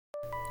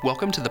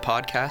Welcome to the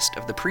podcast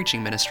of the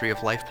preaching ministry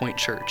of Life Point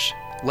Church,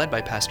 led by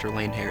Pastor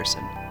Lane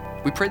Harrison.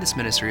 We pray this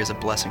ministry is a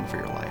blessing for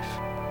your life.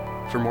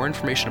 For more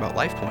information about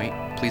Life Point,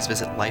 please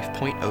visit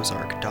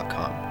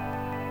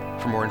lifepointozark.com.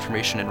 For more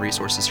information and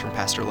resources from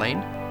Pastor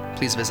Lane,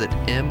 please visit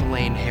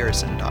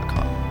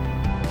mlaneharrison.com.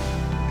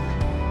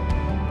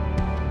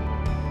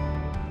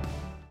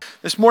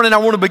 This morning I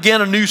want to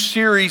begin a new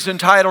series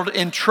entitled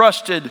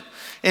Entrusted.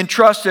 And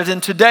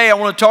today I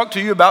want to talk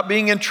to you about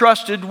being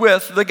entrusted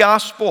with the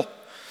gospel.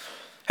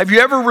 Have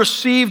you ever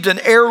received an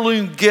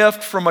heirloom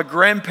gift from a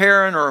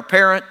grandparent or a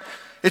parent?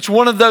 It's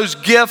one of those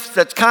gifts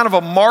that's kind of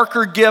a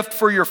marker gift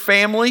for your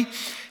family.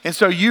 And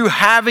so you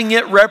having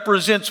it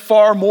represents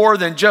far more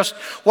than just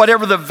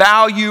whatever the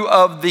value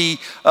of the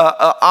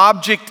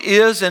object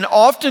is. And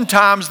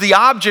oftentimes the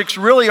objects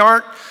really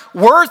aren't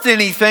worth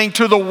anything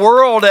to the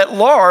world at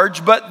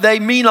large, but they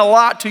mean a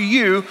lot to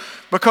you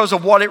because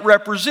of what it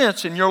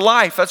represents in your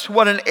life. That's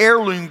what an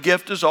heirloom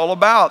gift is all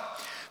about.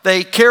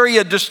 They carry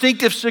a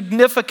distinctive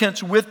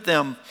significance with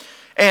them,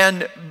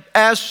 and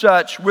as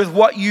such, with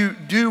what you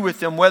do with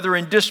them, whether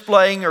in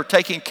displaying or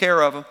taking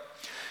care of them.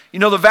 You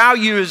know, the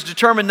value is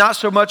determined not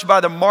so much by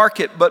the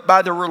market, but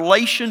by the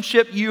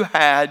relationship you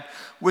had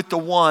with the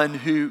one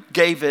who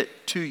gave it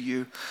to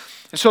you.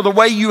 And so the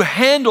way you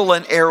handle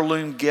an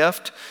heirloom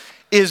gift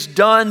is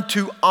done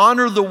to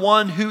honor the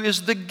one who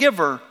is the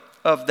giver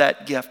of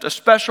that gift, a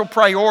special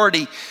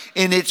priority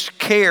in its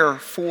care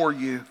for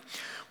you.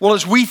 Well,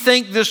 as we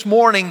think this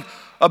morning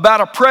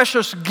about a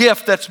precious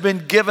gift that's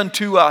been given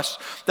to us,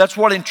 that's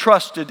what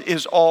Entrusted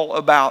is all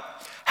about.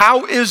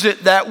 How is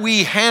it that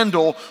we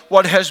handle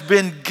what has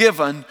been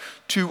given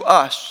to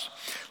us?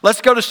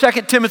 Let's go to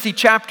 2 Timothy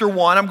chapter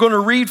 1. I'm going to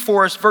read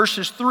for us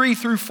verses 3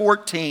 through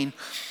 14,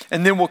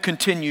 and then we'll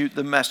continue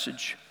the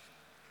message.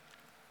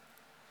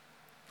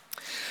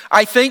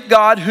 I thank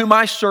God whom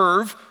I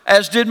serve,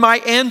 as did my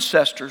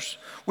ancestors,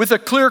 with a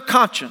clear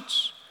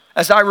conscience,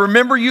 as I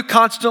remember you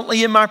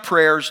constantly in my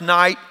prayers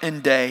night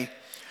and day.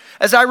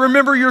 As I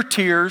remember your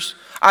tears,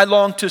 I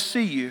long to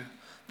see you,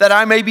 that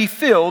I may be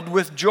filled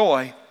with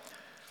joy.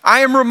 I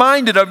am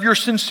reminded of your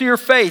sincere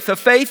faith, a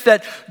faith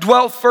that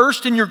dwelt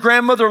first in your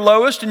grandmother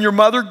Lois and your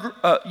mother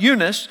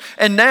Eunice,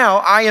 and now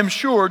I am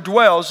sure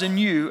dwells in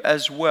you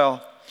as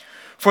well.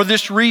 For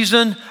this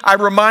reason, I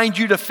remind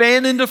you to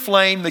fan into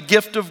flame the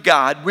gift of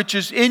God, which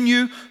is in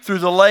you through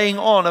the laying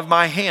on of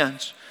my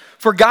hands.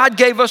 For God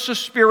gave us a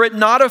spirit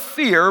not of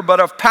fear, but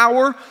of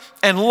power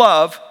and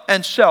love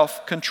and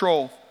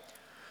self-control.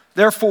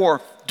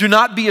 Therefore, do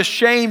not be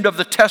ashamed of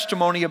the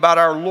testimony about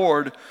our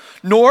Lord,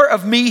 nor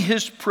of me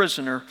his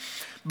prisoner,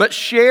 but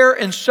share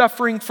in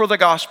suffering for the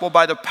gospel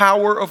by the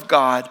power of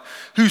God,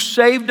 who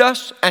saved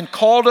us and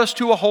called us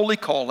to a holy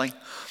calling,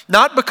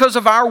 not because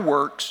of our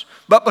works,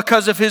 but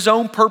because of his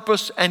own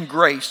purpose and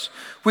grace,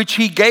 which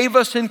he gave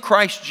us in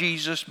Christ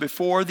Jesus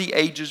before the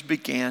ages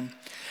began,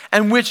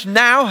 and which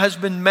now has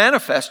been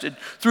manifested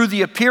through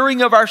the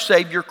appearing of our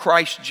Savior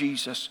Christ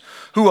Jesus,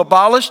 who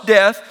abolished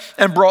death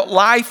and brought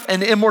life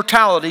and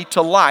immortality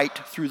to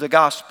light through the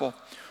gospel,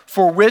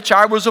 for which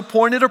I was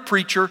appointed a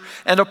preacher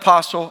and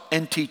apostle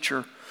and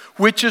teacher,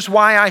 which is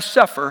why I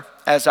suffer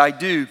as I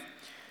do.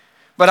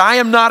 But I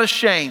am not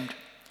ashamed,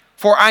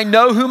 for I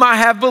know whom I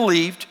have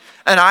believed,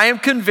 and I am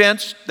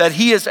convinced that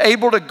he is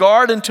able to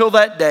guard until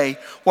that day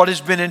what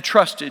has been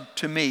entrusted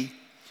to me.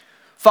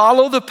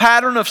 Follow the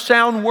pattern of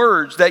sound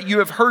words that you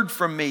have heard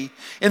from me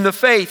in the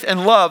faith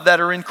and love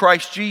that are in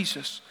Christ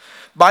Jesus.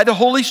 By the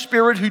Holy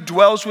Spirit who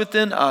dwells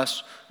within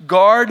us,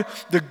 guard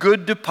the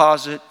good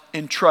deposit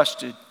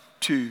entrusted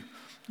to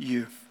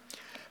you.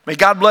 May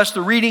God bless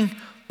the reading,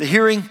 the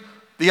hearing,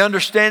 the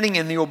understanding,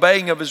 and the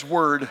obeying of his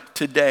word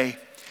today.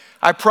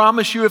 I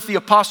promise you, if the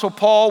Apostle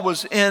Paul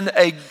was in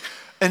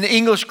an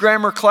English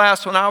grammar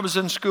class when I was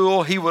in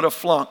school, he would have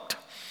flunked.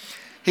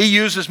 He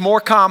uses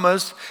more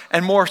commas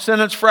and more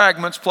sentence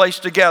fragments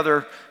placed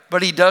together,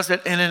 but he does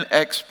it in an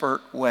expert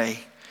way.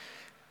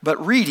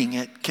 But reading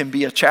it can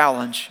be a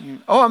challenge.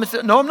 I'm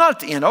not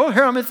at the end. Oh,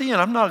 here I'm at the end.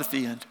 I'm not at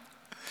the end.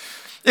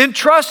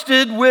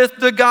 Entrusted with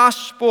the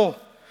gospel.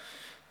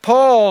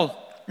 Paul,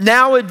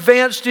 now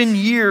advanced in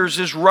years,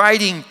 is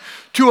writing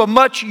to a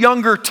much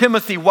younger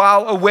Timothy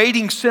while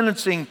awaiting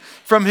sentencing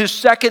from his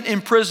second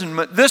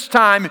imprisonment, this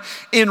time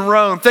in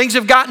Rome. Things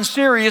have gotten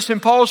serious. In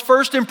Paul's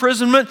first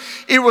imprisonment,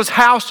 it was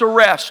house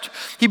arrest.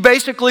 He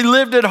basically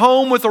lived at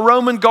home with a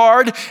Roman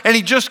guard, and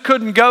he just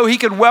couldn't go. He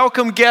could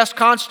welcome guests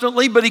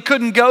constantly, but he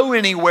couldn't go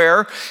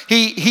anywhere.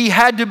 He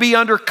had to be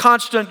under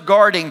constant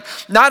guarding,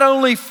 not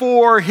only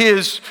for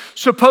his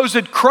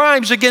supposed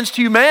crimes against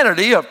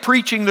humanity of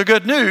preaching the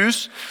good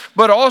news,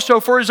 but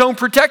also for his own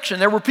protection.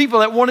 There were people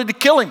that wanted to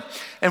kill him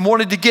and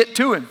wanted to get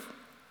to him.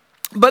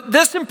 But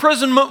this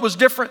imprisonment was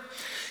different.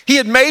 He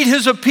had made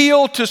his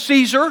appeal to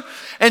Caesar,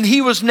 and he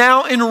was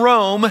now in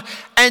Rome.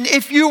 And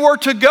if you were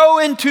to go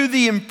into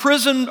the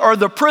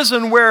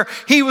prison where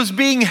he was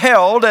being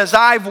held, as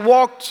I've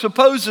walked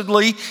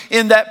supposedly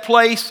in that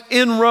place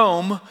in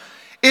Rome,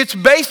 It's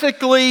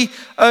basically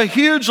a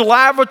huge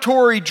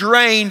lavatory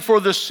drain for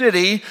the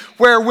city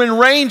where when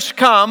rains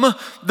come,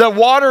 the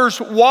waters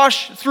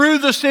wash through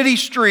the city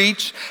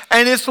streets,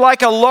 and it's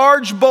like a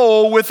large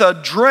bowl with a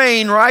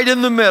drain right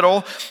in the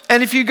middle.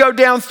 And if you go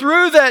down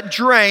through that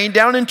drain,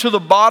 down into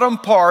the bottom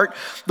part,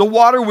 the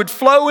water would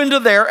flow into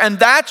there, and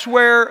that's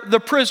where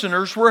the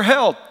prisoners were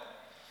held.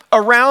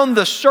 Around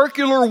the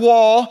circular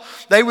wall,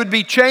 they would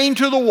be chained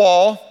to the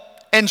wall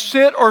and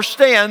sit or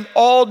stand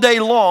all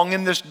day long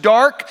in this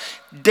dark,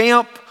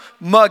 damp,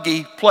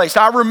 muggy place.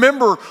 I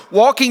remember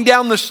walking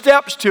down the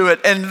steps to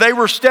it, and they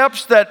were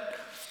steps that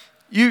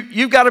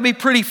you've got to be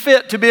pretty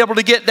fit to be able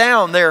to get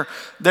down.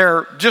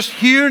 They're just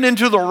hewn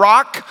into the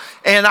rock,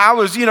 and I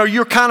was,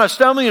 you're kind of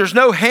stumbling. There's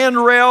no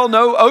handrail,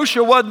 no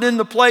OSHA wasn't in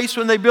the place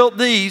when they built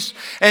these.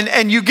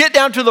 And you get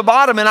down to the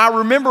bottom, and I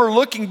remember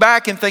looking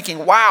back and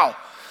thinking, wow,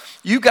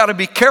 you got to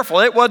be careful.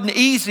 It wasn't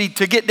easy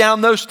to get down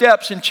those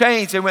steps in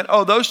chains. They went,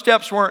 oh, those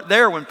steps weren't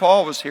there when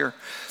Paul was here.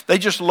 They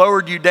just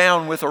lowered you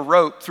down with a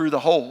rope through the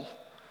hole.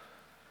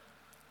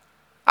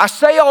 I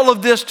say all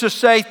of this to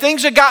say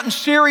things had gotten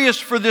serious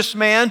for this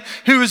man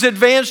who was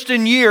advanced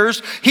in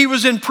years. He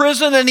was in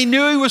prison and he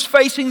knew he was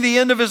facing the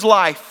end of his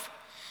life.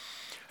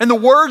 And the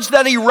words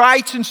that he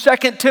writes in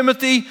 2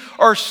 Timothy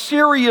are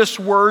serious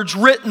words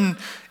written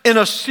in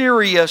a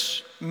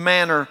serious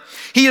manner.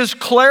 He is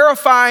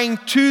clarifying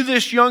to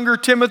this younger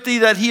Timothy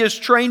that he is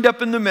trained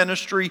up in the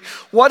ministry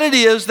what it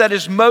is that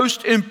is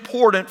most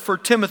important for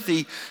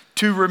Timothy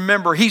to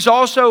remember. He's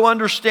also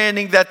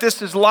understanding that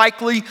this is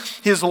likely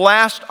his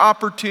last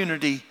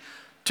opportunity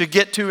to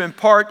get to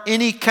impart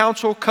any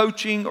counsel,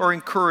 coaching, or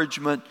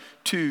encouragement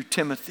to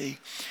Timothy.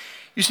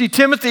 You see,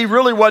 Timothy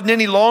really wasn't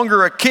any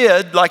longer a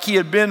kid like he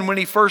had been when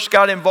he first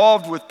got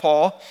involved with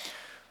Paul,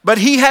 but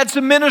he had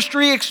some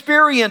ministry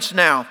experience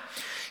now.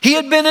 He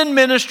had been in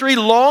ministry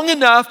long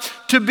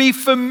enough to be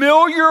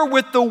familiar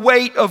with the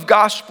weight of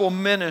gospel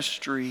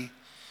ministry,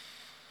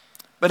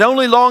 but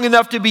only long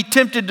enough to be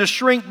tempted to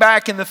shrink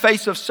back in the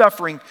face of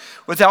suffering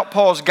without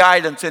Paul's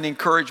guidance and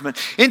encouragement.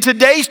 In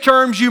today's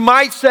terms, you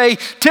might say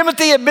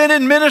Timothy had been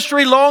in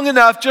ministry long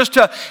enough just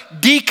to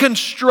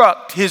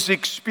deconstruct his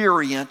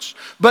experience,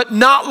 but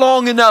not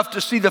long enough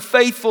to see the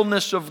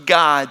faithfulness of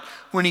God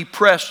when he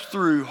pressed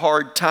through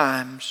hard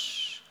times.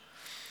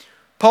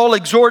 Paul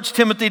exhorts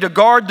Timothy to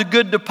guard the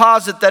good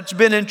deposit that's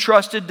been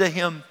entrusted to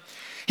him.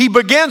 He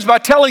begins by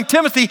telling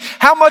Timothy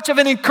how much of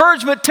an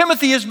encouragement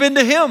Timothy has been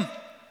to him.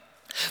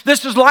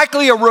 This is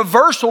likely a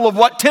reversal of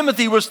what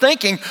Timothy was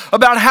thinking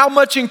about how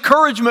much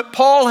encouragement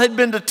Paul had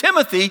been to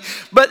Timothy.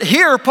 But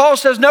here Paul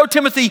says, no,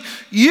 Timothy,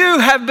 you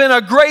have been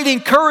a great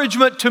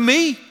encouragement to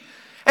me.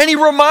 And he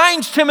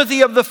reminds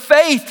Timothy of the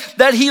faith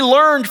that he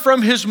learned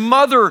from his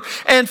mother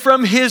and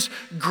from his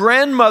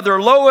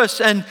grandmother,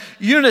 Lois and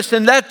Eunice.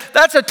 And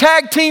that's a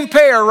tag team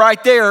pair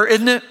right there,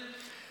 isn't it?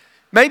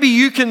 Maybe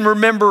you can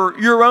remember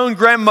your own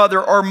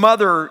grandmother or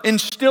mother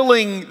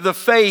instilling the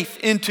faith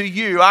into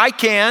you. I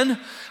can.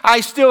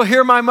 I still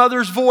hear my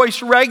mother's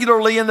voice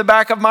regularly in the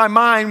back of my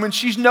mind when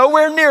she's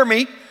nowhere near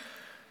me,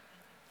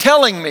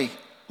 telling me,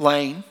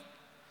 Lane,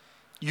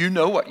 you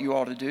know what you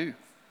ought to do.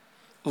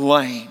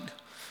 Lane,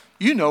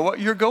 you know what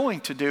you're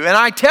going to do. And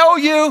I tell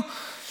you,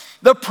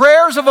 the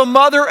prayers of a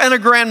mother and a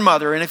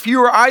grandmother, and if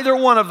you are either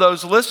one of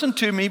those, listen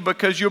to me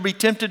because you'll be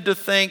tempted to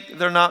think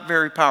they're not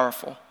very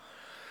powerful.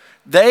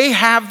 They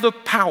have the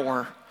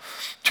power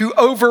to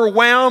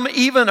overwhelm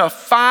even a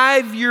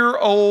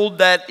 5-year-old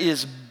that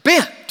is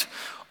bent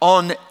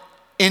on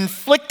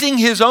inflicting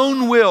his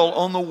own will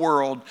on the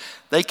world.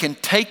 They can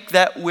take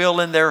that will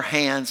in their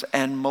hands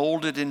and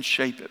mold it and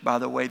shape it by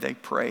the way they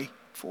pray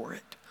for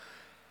it.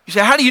 You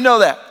say, how do you know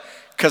that?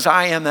 Because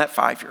I am that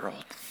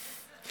 5-year-old.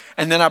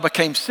 And then I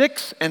became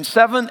 6 and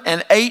 7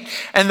 and 8.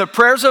 And the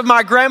prayers of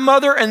my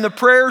grandmother and the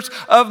prayers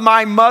of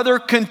my mother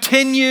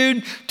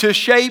continued to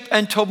shape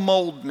and to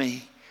mold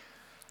me.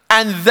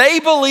 And they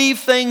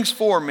believed things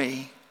for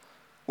me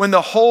when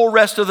the whole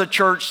rest of the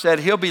church said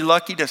he'll be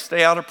lucky to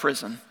stay out of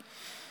prison.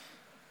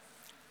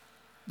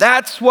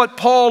 That's what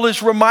Paul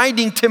is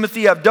reminding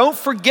Timothy of. Don't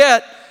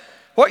forget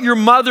what your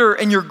mother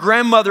and your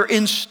grandmother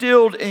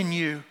instilled in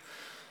you.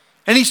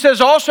 And he says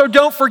also,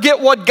 don't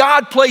forget what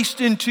God placed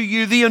into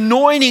you, the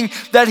anointing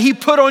that he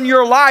put on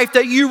your life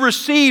that you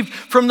received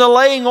from the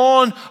laying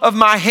on of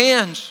my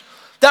hands.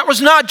 That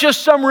was not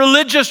just some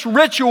religious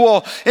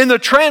ritual in the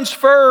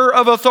transfer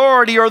of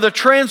authority or the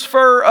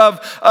transfer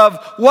of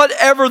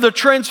whatever the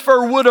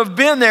transfer would have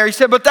been there. He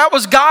said, but that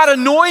was God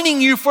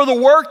anointing you for the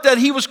work that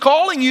he was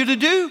calling you to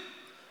do.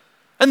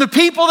 And the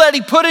people that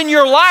he put in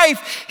your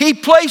life, he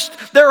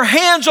placed their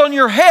hands on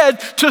your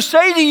head to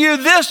say to you,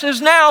 this is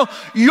now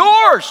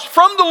yours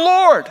from the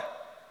Lord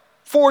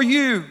for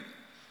you.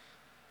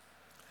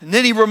 And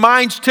then he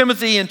reminds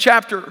Timothy in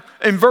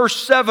verse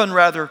 7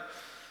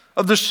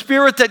 of the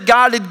spirit that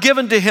God had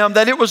given to him,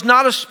 that it was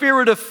not a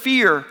spirit of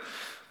fear,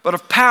 but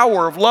of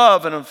power, of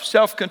love, and of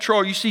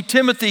self-control. You see,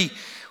 Timothy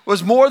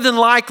was more than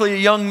likely a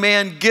young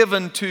man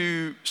given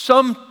to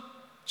some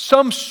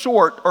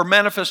sort or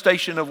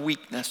manifestation of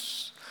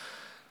weakness.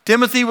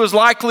 Timothy was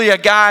likely a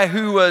guy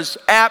who was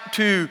apt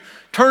to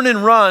turn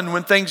and run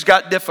when things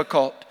got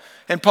difficult.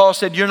 And Paul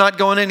said, you're not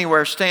going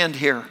anywhere, stand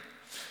here.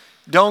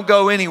 Don't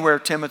go anywhere,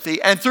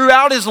 Timothy. And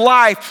throughout his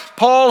life,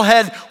 Paul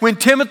had, when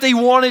Timothy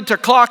wanted to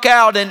clock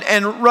out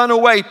and run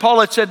away, Paul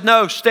had said,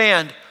 no,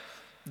 stand.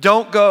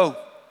 Don't go.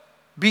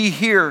 Be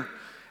here.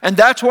 And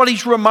that's what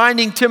he's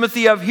reminding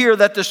Timothy of here,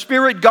 that the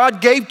spirit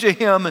God gave to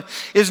him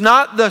is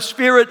not the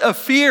spirit of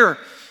fear,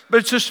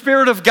 but it's the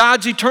spirit of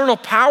God's eternal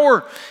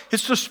power.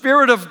 It's the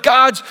spirit of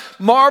God's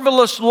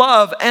marvelous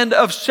love and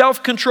of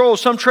self-control.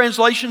 Some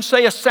translations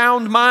say a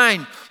sound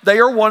mind. They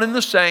are one and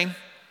the same.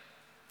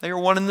 They are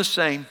one and the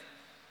same.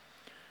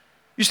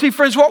 You see,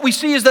 friends, what we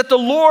see is that the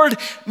Lord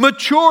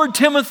matured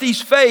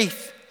Timothy's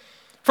faith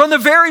from the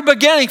very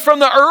beginning, from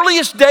the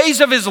earliest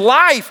days of his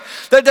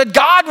life, that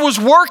God was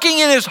working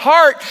in his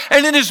heart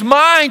and in his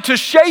mind to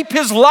shape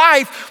his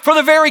life for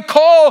the very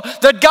call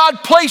that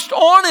God placed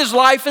on his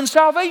life in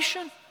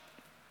salvation.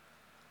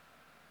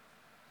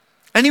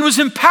 And he was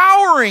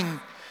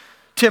empowering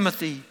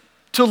Timothy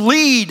to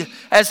lead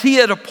as he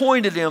had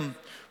appointed him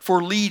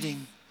for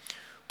leading.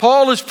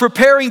 Paul is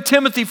preparing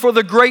Timothy for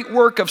the great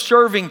work of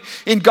serving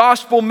in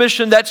gospel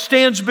mission that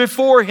stands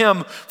before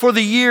him for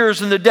the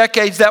years and the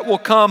decades that will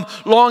come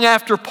long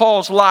after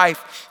Paul's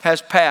life has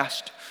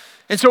passed.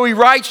 And so he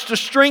writes to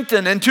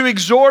strengthen and to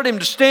exhort him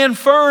to stand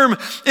firm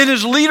in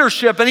his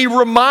leadership. And he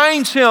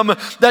reminds him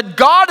that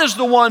God is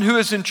the one who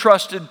has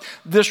entrusted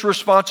this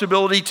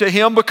responsibility to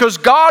him, because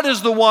God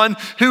is the one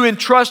who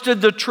entrusted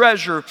the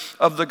treasure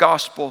of the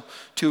gospel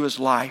to his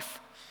life.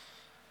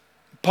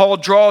 Paul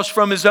draws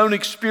from his own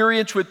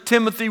experience with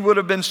Timothy, would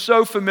have been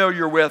so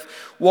familiar with,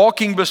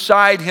 walking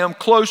beside him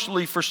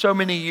closely for so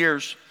many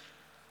years.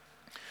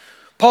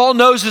 Paul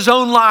knows his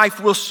own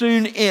life will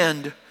soon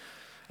end,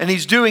 and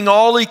he's doing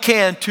all he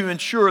can to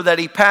ensure that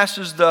he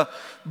passes the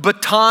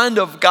baton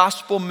of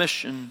gospel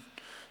mission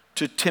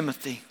to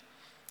Timothy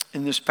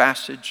in this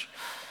passage.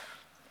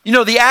 You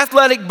know, the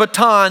athletic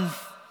baton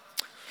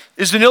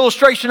is an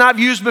illustration I've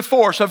used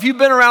before. So if you've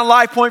been around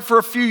Life Point for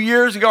a few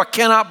years, you go, I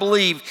cannot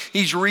believe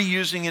he's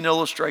reusing an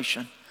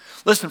illustration.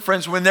 Listen,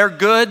 friends, when they're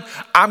good,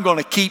 I'm going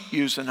to keep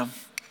using them.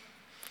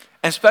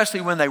 And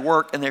especially when they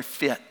work and they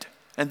fit.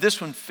 And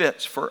this one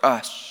fits for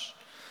us.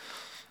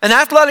 An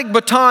athletic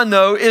baton,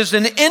 though, is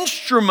an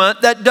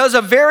instrument that does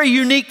a very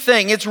unique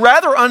thing. It's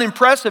rather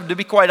unimpressive, to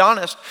be quite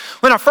honest.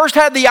 When I first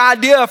had the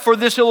idea for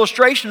this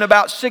illustration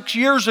about 6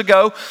 years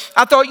ago,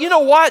 I thought, you know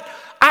what?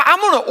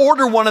 I'm going to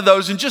order one of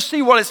those and just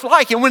see what it's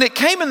like. And when it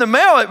came in the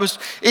mail,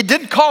 it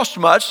didn't cost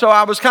much, so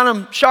I was kind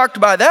of shocked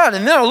by that.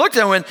 And then I looked at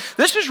it and went,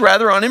 this is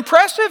rather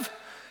unimpressive.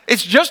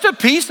 It's just a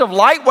piece of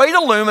lightweight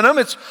aluminum.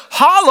 It's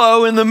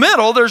hollow in the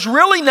middle. There's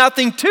really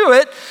nothing to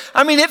it.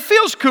 I mean, it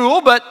feels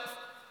cool, but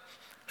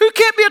who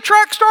can't be a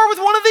track star with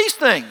one of these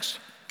things?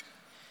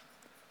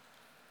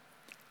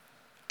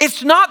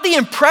 It's not the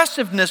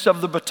impressiveness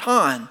of the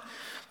baton,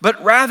 but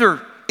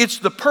rather it's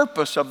the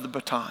purpose of the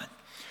baton.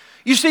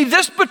 You see,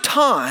 this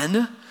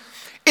baton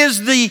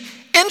is the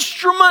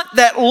instrument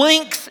that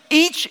links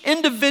each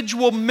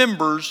individual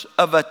members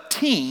of a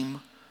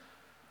team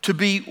to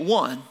be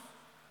one.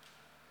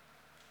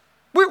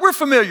 We're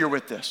familiar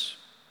with this.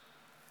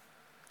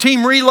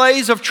 Team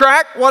relays of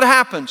track, what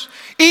happens?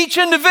 Each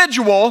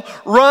individual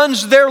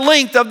runs their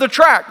length of the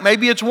track.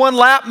 Maybe it's 1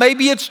 lap,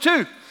 maybe it's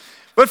 2.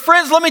 But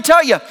friends, let me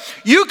tell you,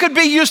 you could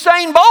be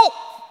Usain Bolt.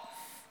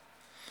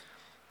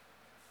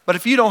 But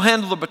if you don't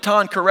handle the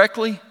baton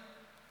correctly,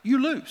 you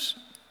lose.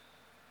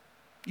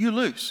 You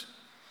lose.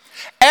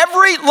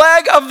 Every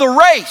leg of the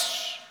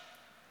race,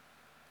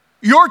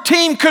 your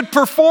team could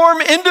perform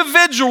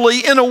individually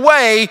in a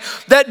way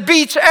that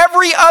beats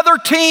every other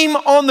team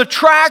on the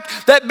track,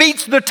 that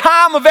beats the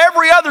time of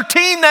every other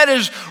team that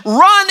is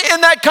run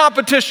in that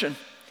competition.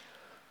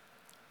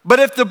 But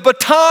if the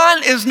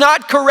baton is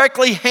not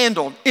correctly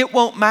handled, it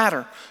won't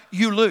matter.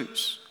 You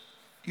lose.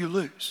 You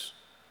lose.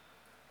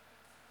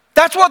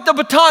 That's what the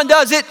baton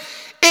does.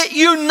 It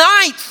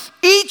unites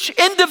each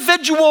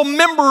individual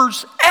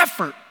member's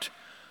effort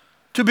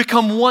to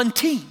become one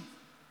team.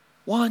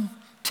 One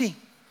team.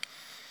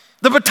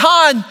 The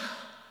baton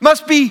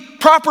must be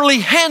properly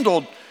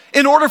handled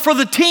in order for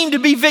the team to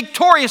be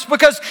victorious,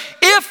 because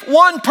if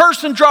one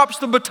person drops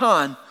the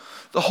baton,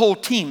 the whole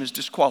team is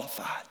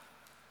disqualified.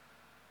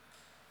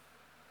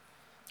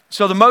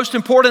 So the most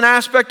important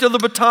aspect of the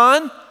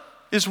baton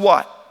is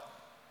what?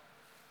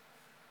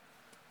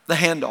 The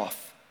handoff.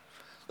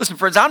 Listen,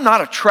 friends, I'm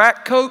not a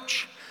track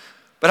coach,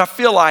 but I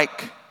feel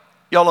like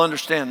y'all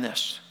understand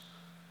this.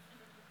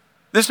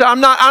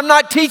 I'm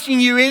not teaching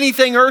you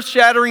anything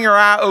earth-shattering or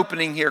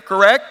eye-opening here,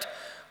 correct?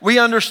 We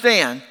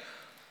understand.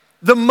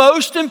 The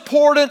most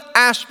important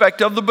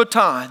aspect of the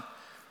baton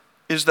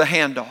is the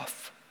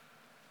handoff.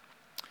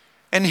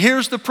 And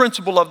here's the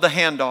principle of the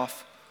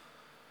handoff.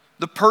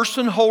 The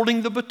person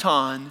holding the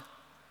baton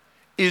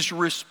is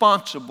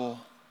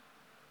responsible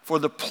for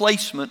the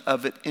placement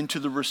of it into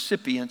the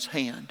recipient's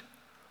hand.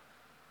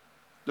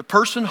 The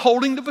person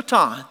holding the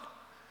baton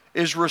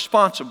is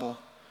responsible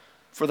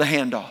for the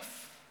handoff.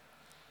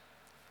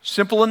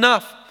 Simple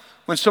enough.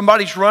 when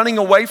somebody's running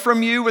away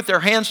from you with their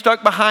hand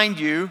stuck behind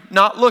you,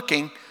 not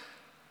looking,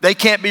 they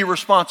can't be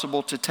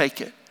responsible to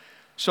take it.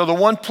 So the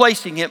one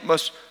placing it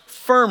must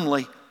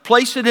firmly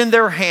place it in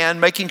their hand,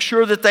 making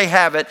sure that they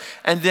have it,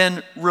 and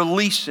then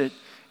release it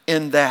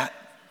in that.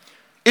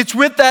 It's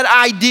with that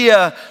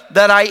idea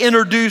that I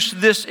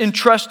introduced this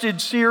Entrusted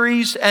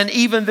series and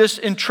even this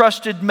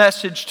Entrusted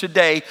message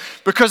today,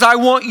 because I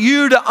want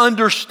you to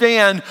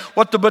understand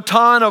what the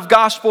baton of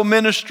gospel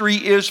ministry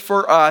is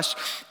for us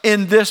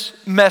in this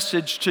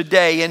message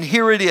today. And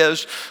here it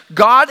is.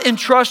 God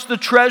entrusts the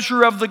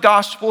treasure of the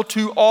gospel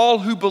to all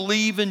who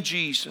believe in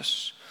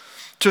Jesus,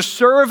 to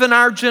serve in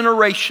our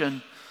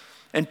generation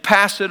and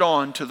pass it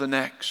on to the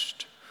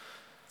next.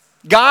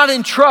 God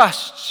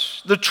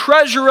entrusts the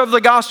treasure of the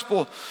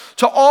gospel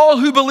to all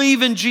who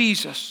believe in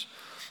Jesus,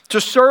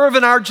 to serve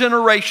in our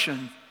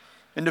generation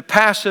and to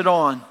pass it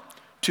on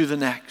to the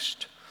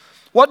next.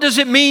 What does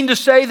it mean to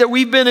say that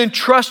we've been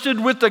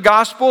entrusted with the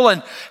gospel,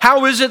 and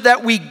how is it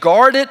that we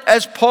guard it,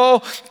 as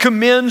Paul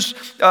commends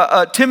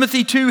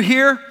Timothy to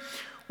here?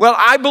 Well,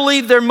 I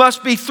believe there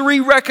must be three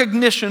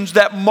recognitions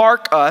that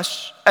mark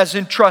us as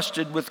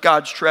entrusted with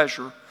God's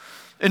treasure.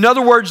 In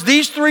other words,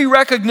 these three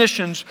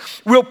recognitions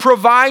will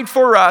provide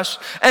for us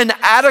an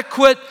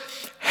adequate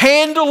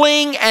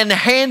handling and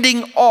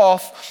handing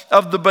off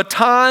of the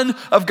baton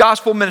of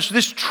gospel ministry,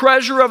 this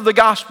treasure of the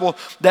gospel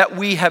that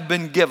we have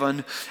been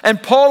given.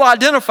 And Paul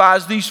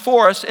identifies these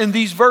for us in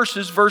these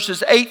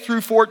verses 8 through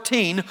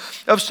 14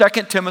 of 2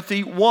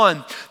 Timothy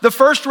 1. The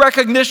first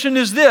recognition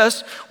is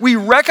this: we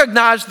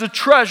recognize the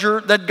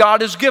treasure that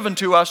God has given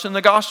to us in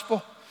the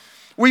gospel.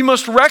 We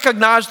must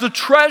recognize the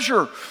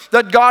treasure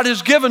that God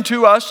has given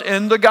to us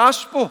in the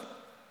gospel.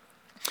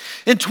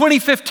 In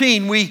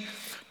 2015, we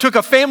took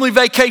a family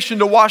vacation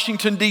to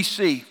Washington,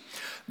 D.C.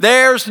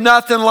 There's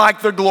nothing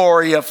like the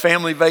glory of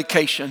family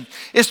vacation,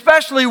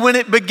 especially when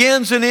it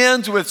begins and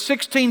ends with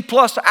 16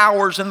 plus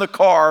hours in the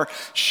car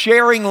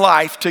sharing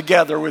life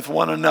together with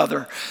one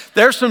another.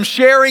 There's some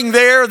sharing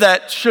there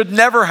that should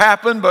never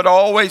happen, but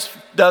always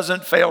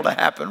doesn't fail to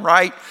happen,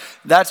 right?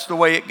 That's the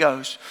way it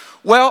goes.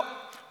 Well,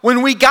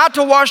 when we got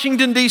to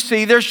Washington,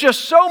 D.C., there's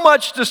just so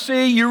much to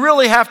see, you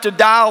really have to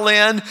dial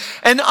in.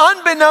 And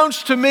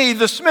unbeknownst to me,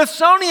 the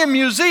Smithsonian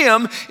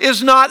Museum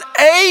is not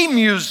a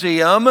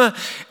museum. It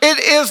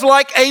is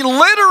like a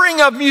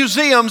littering of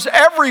museums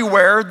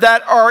everywhere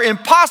that are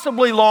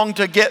impossibly long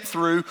to get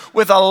through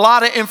with a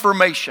lot of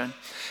information.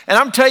 And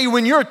I'm telling you,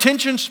 when your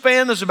attention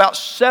span is about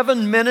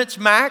 7 minutes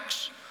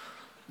max,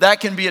 that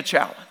can be a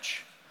challenge.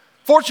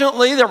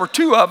 Fortunately, there were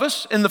 2 of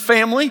us in the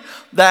family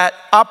that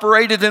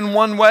operated in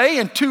one way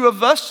and 2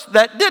 of us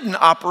that didn't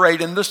operate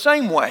in the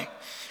same way.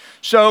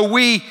 So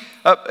we,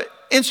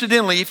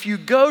 incidentally, if you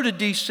go to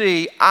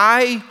D.C.,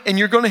 and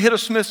you're going to hit a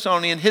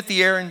Smithsonian, hit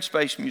the Air and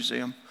Space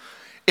Museum,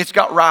 it's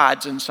got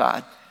rides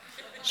inside.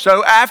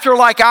 So after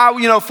 4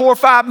 or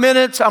 5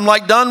 minutes, I'm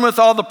done with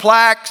all the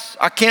plaques.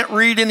 I can't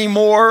read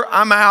anymore.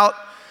 I'm out.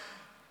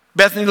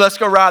 Bethany, let's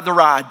go ride the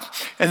ride.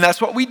 And that's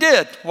what we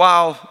did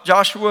while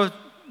Joshua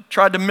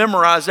tried to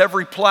memorize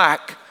every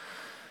plaque.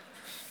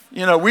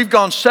 We've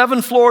gone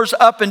 7 floors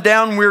up and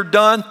down. We're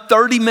done.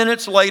 30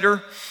 minutes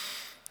later,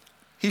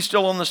 he's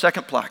still on the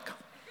second plaque.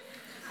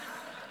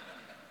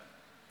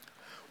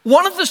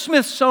 One of the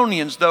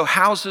Smithsonians, though,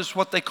 houses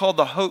what they call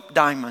the Hope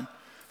Diamond.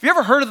 Have you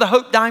ever heard of the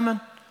Hope Diamond?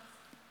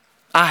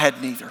 I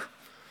had neither.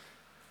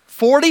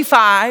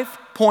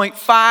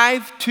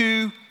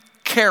 45.52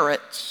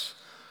 carats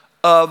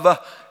of,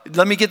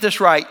 let me get this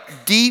right,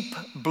 deep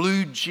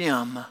blue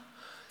gem.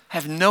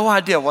 Have no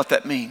idea what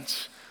that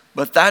means,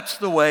 but that's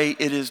the way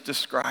it is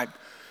described.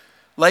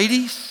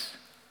 Ladies,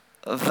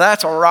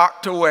 that's a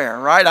rock to wear,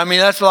 right? I mean,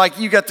 that's like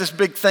you got this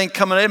big thing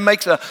coming in. It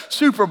makes a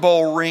Super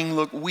Bowl ring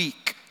look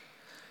weak.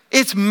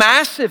 It's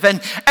massive. And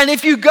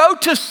if you go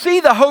to see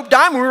the Hope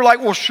Diamond, we were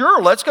like, well,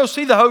 sure, let's go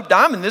see the Hope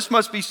Diamond. This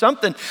must be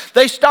something.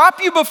 They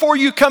stop you before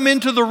you come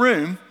into the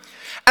room,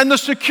 and the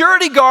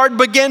security guard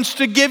begins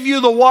to give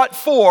you the what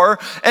for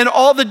and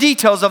all the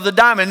details of the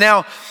diamond.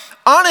 Now,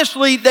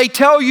 honestly, they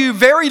tell you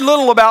very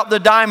little about the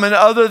diamond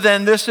other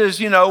than this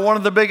is, one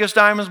of the biggest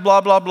diamonds,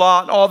 blah, blah,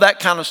 blah, and all that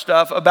kind of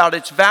stuff about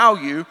its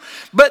value.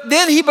 But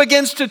then he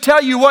begins to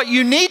tell you what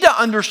you need to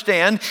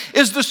understand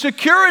is the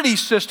security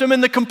system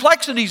and the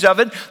complexities of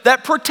it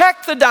that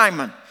protect the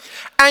diamond.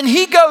 And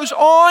he goes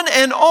on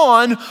and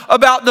on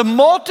about the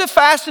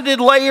multifaceted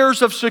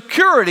layers of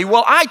security.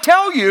 Well, I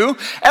tell you,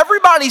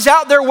 everybody's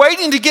out there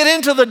waiting to get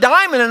into the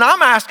diamond, and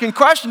I'm asking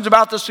questions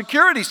about the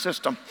security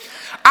system.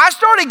 I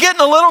started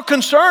getting a little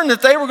concerned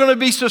that they were going to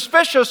be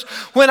suspicious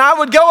when I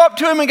would go up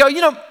to him and go,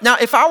 now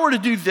if I were to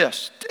do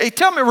this,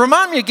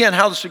 remind me again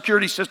how the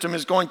security system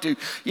is going to,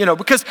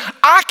 because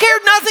I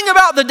cared nothing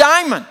about the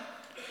diamond,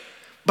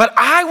 but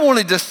I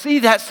wanted to see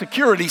that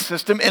security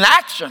system in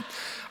action.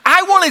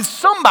 I wanted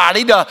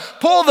somebody to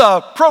pull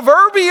the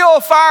proverbial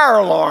fire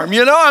alarm,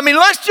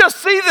 let's just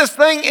see this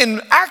thing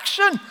in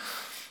action.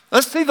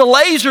 Let's see the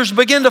lasers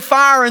begin to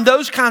fire and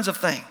those kinds of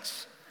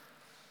things.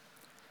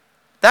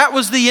 That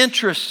was the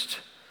interest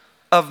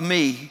of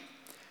me.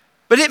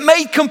 But it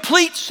made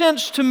complete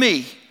sense to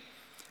me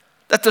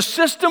that the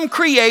system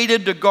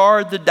created to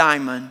guard the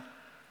diamond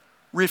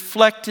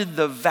reflected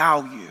the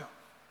value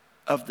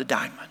of the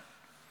diamond.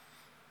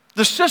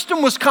 The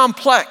system was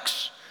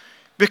complex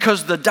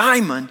because the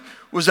diamond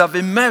was of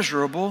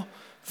immeasurable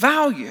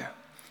value.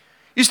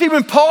 You see,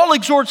 when Paul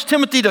exhorts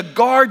Timothy to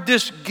guard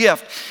this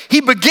gift, he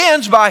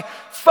begins by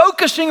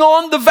focusing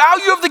on the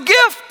value of the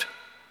gift.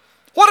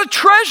 What a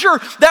treasure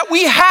that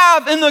we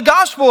have in the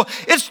gospel.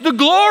 It's the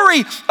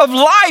glory of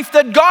life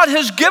that God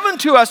has given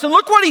to us. And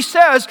look what he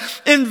says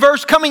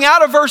coming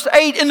out of verse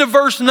 8 into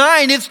verse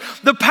 9. It's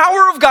the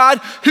power of God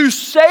who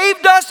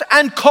saved us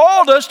and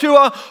called us to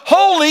a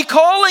holy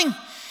calling.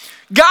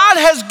 God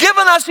has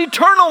given us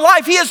eternal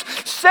life. He has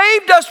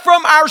saved us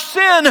from our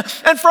sin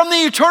and from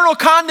the eternal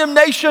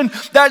condemnation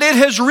that it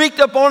has wreaked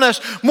upon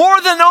us.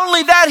 More than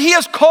only that, He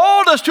has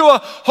called us to a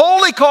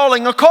holy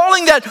calling, a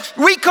calling that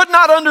we could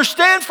not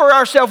understand for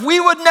ourselves. We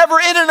would never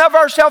in and of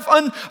ourselves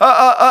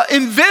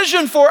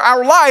envision for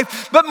our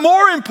life. But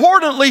more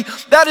importantly,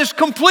 that is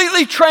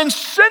completely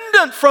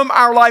transcendent from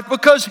our life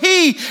because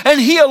He and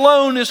He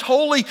alone is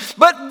holy.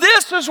 But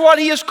this is what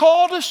He has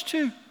called us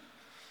to.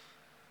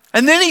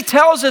 And then he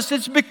tells us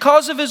it's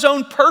because of His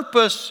own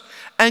purpose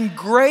and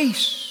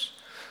grace.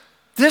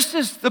 This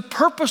is the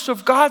purpose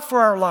of God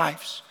for our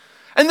lives.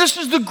 And this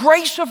is the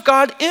grace of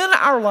God in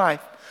our life.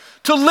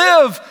 To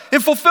live in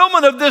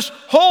fulfillment of this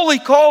holy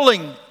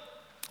calling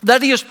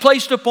that He has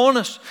placed upon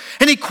us.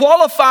 And He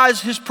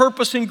qualifies His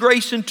purpose and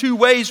grace in two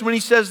ways when He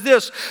says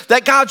this,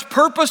 that God's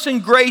purpose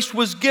and grace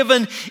was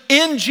given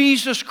in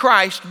Jesus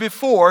Christ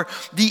before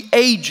the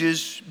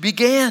ages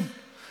began.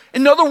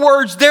 In other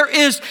words, there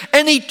is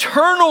an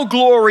eternal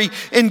glory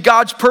in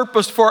God's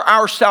purpose for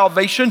our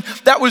salvation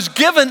that was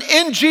given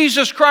in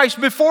Jesus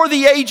Christ before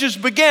the ages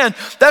began.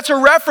 That's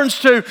a reference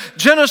to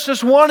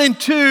Genesis 1 and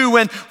 2,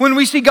 and when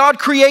we see God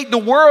create the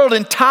world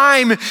and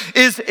time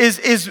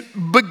is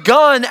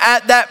begun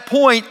at that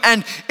point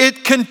and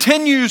it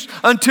continues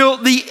until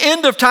the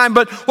end of time.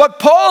 But what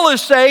Paul is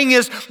saying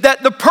is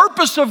that the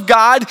purpose of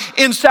God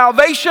in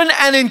salvation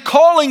and in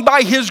calling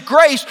by His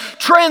grace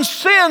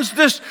transcends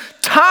this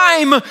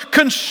time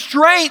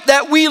constraint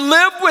that we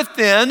live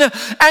within,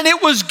 and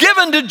it was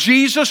given to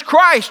Jesus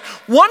Christ.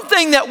 One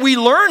thing that we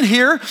learn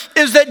here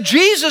is that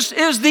Jesus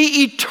is the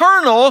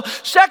eternal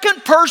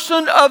second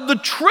person of the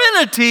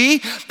Trinity,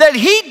 that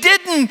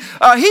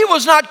He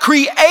was not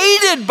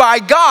created by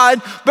God,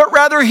 but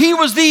rather He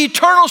was the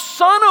eternal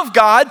Son of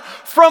God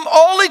from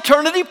all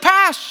eternity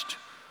past.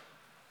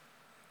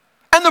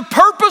 And the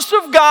purpose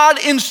of God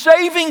in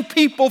saving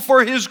people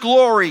for His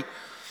glory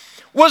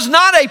was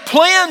not a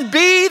plan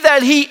B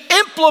that He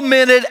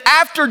implemented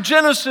after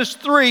Genesis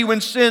 3 when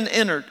sin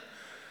entered.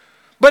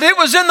 But it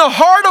was in the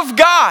heart of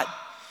God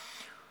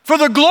for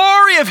the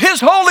glory of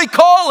His holy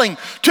calling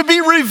to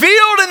be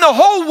revealed in the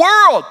whole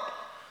world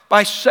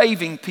by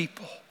saving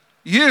people.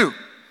 You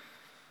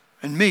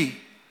and me.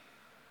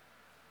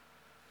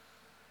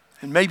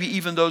 And maybe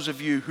even those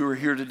of you who are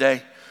here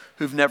today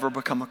who've never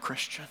become a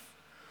Christian.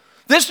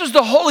 This is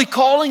the holy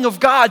calling of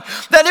God,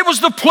 that it was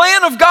the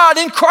plan of God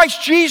in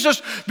Christ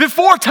Jesus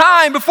before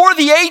time, before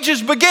the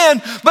ages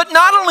began. But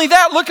not only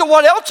that, look at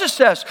what else it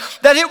says,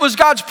 that it was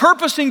God's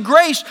purpose and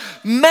grace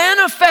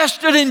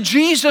manifested in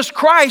Jesus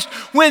Christ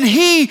when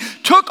He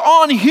took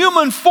on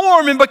human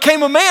form and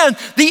became a man,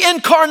 the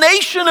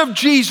incarnation of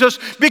Jesus,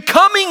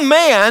 becoming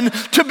man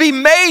to be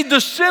made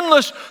the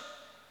sinless,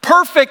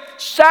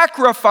 perfect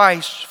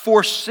sacrifice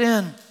for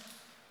sin.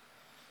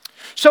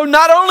 So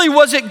not only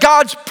was it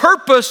God's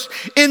purpose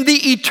in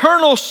the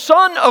eternal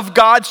Son of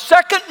God,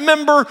 second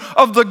member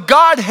of the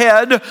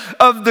Godhead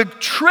of the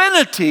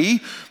Trinity,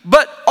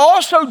 but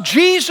also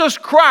Jesus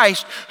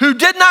Christ, who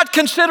did not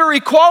consider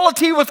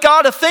equality with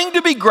God a thing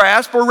to be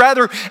grasped, or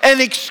rather an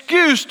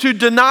excuse to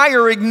deny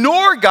or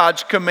ignore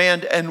God's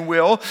command and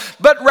will,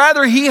 but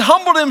rather He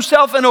humbled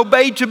Himself and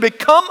obeyed to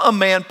become a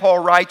man, Paul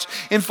writes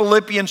in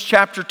Philippians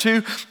chapter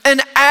 2.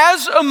 And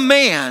as a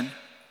man,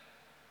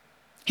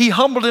 He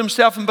humbled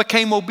Himself and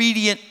became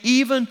obedient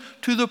even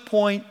to the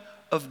point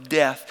of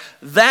death.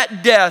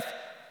 That death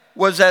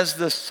was as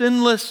the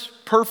sinless,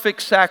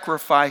 perfect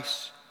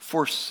sacrifice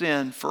for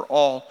sin for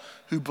all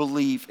who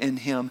believe in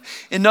Him.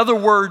 In other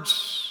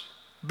words,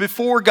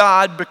 before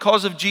God,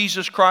 because of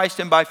Jesus Christ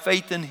and by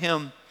faith in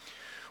Him,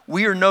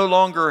 we are no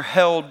longer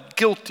held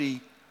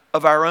guilty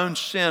of our own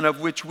sin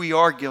of which we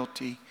are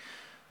guilty,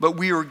 but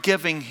we are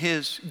given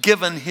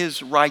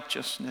His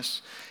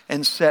righteousness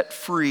and set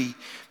free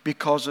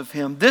because of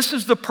Him. This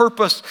is the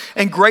purpose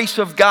and grace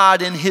of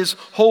God in His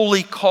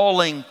holy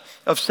calling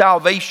of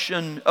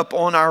salvation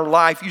upon our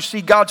life. You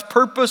see, God's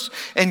purpose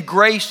and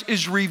grace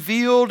is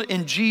revealed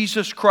in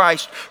Jesus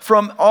Christ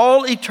from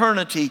all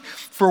eternity.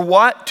 For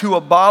what? To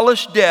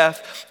abolish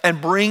death and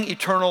bring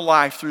eternal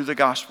life through the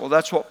gospel.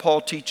 That's what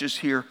Paul teaches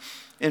here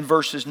in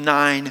verses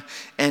 9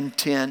 and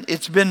 10.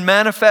 It's been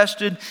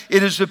manifested,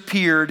 it has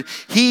appeared.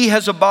 He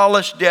has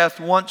abolished death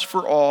once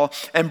for all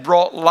and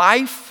brought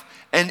life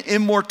and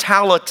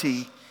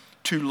immortality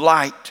to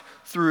light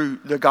through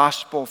the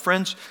gospel.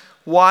 Friends,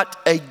 What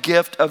a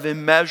gift of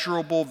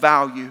immeasurable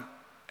value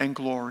and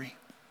glory.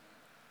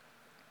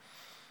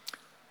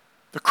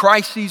 The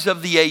crises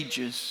of the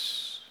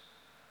ages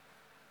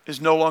is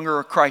no longer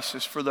a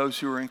crisis for those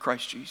who are in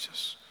Christ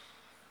Jesus.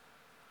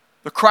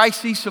 The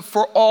crisis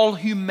for all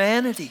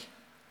humanity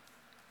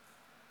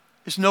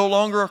is no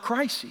longer a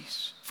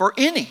crisis for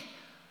any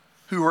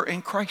who are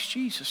in Christ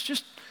Jesus.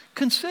 Just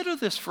consider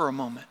this for a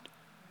moment.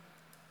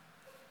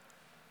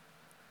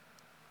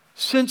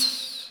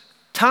 Since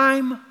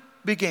time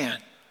began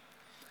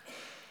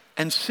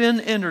and sin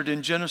entered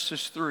in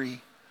Genesis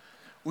 3,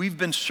 we've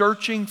been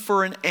searching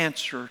for an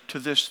answer to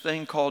this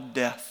thing called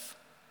death.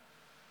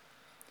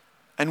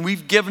 And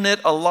we've given it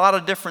a lot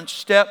of different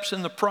steps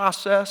in the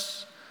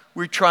process.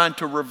 We're trying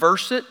to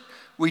reverse it.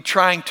 We're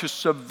trying to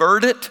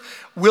subvert it.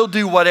 We'll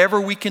do whatever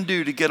we can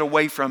do to get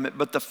away from it.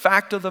 But the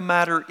fact of the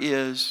matter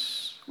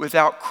is,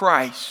 without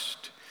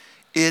Christ,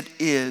 it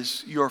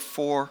is your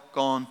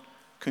foregone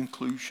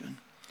conclusion.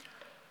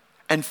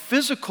 And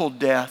physical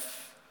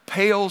death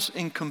pales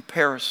in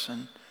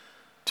comparison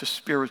to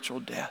spiritual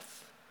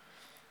death.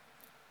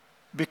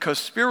 Because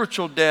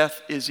spiritual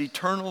death is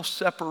eternal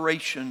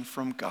separation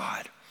from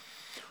God,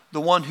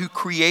 the one who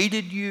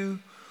created you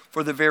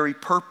for the very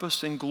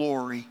purpose and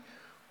glory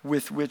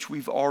with which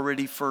we've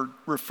already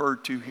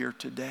referred to here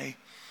today.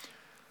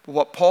 But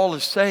what Paul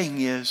is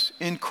saying is,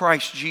 in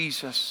Christ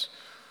Jesus,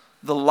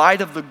 the light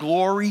of the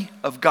glory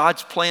of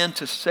God's plan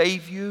to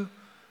save you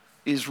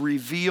is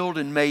revealed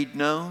and made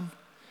known,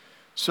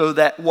 so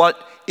that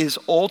what is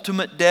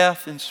ultimate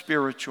death and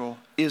spiritual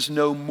is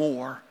no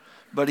more,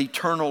 but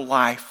eternal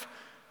life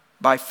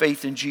by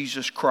faith in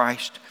Jesus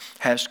Christ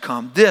has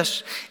come.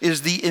 This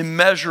is the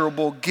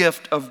immeasurable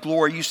gift of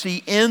glory. You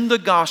see, in the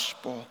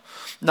gospel,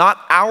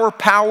 not our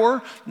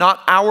power,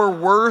 not our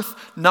worth,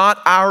 not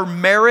our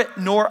merit,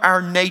 nor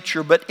our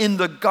nature, but in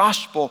the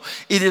gospel,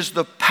 it is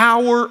the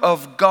power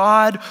of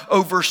God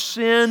over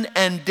sin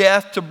and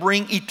death to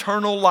bring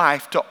eternal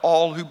life to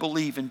all who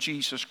believe in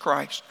Jesus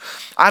Christ.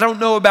 I don't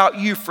know about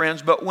you,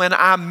 friends, but when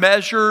I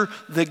measure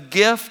the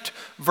gift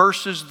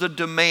versus the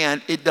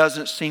demand, it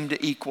doesn't seem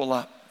to equal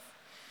up.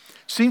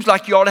 Seems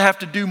like you ought to have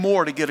to do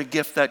more to get a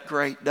gift that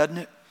great, doesn't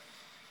it?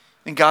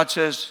 And God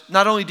says,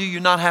 not only do you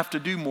not have to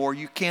do more,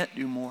 you can't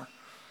do more.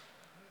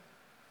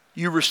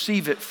 You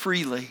receive it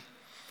freely.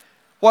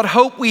 What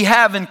hope we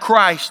have in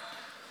Christ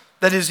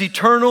that is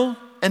eternal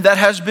and that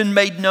has been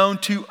made known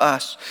to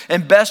us.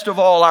 And best of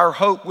all, our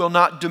hope will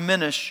not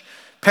diminish,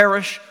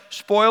 perish,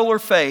 spoil, or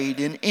fade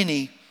in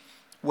any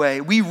way.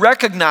 We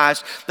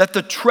recognize that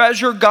the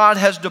treasure God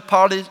has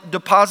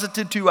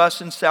deposited to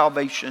us in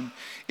salvation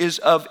is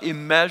of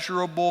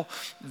immeasurable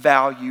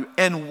value.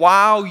 And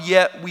while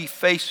yet we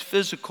face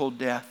physical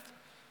death,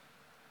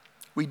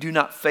 we do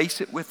not face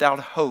it without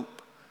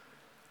hope.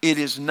 It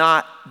is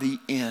not the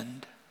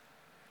end.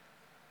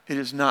 It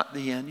is not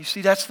the end. You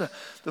see, that's the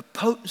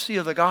potency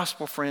of the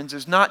gospel, friends,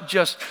 is not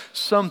just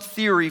some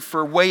theory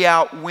for way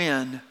out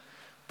when,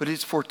 but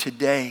it's for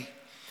today.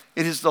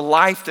 It is the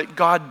life that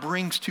God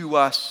brings to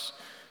us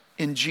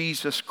in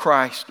Jesus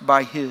Christ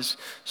by His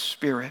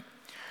Spirit.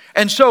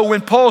 And so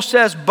when Paul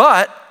says,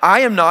 but I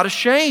am not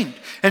ashamed,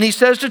 and he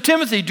says to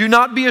Timothy, do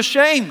not be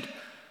ashamed.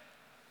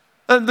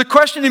 The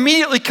question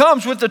immediately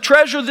comes, with the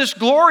treasure this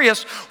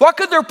glorious, what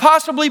could there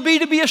possibly be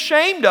to be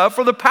ashamed of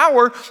for the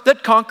power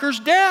that conquers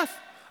death?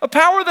 A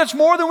power that's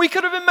more than we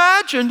could have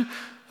imagined.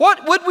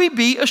 What would we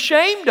be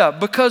ashamed of?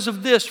 Because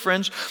of this,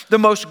 friends, the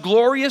most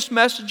glorious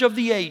message of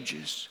the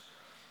ages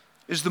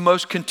is the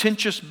most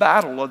contentious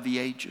battle of the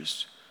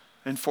ages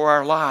and for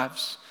our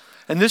lives.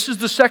 And this is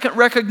the second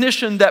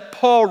recognition that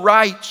Paul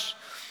writes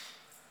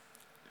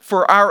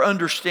for our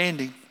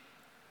understanding.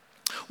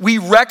 We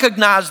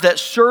recognize that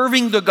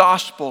serving the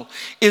gospel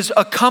is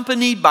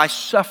accompanied by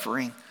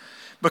suffering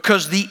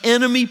because the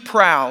enemy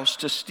prowls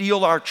to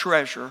steal our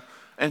treasure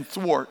and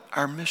thwart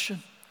our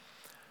mission.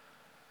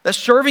 That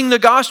serving the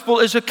gospel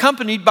is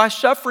accompanied by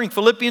suffering.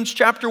 Philippians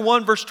chapter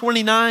 1 verse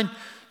 29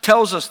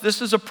 tells us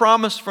this is a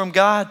promise from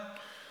God.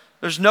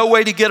 There's no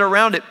way to get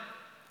around it.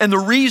 And the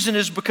reason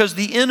is because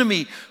the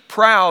enemy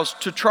prowls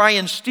to try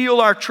and steal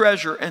our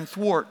treasure and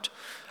thwart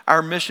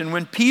our mission.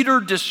 When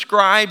Peter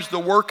describes the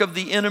work of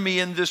the enemy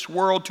in this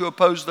world to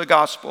oppose the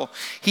gospel,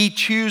 he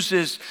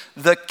chooses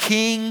the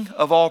king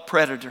of all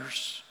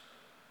predators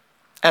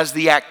as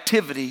the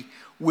activity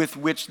with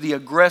which the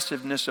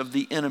aggressiveness of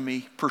the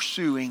enemy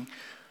pursuing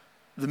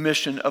the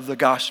mission of the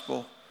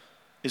gospel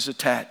is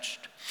attached.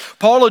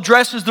 Paul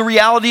addresses the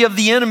reality of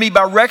the enemy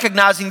by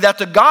recognizing that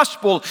the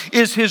gospel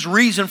is his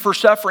reason for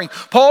suffering.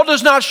 Paul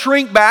does not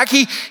shrink back.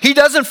 He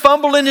doesn't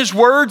fumble in his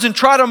words and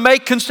try to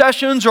make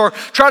concessions or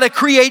try to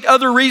create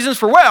other reasons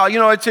for,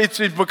 it's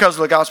because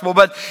of the gospel,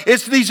 but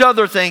it's these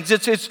other things.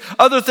 It's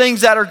other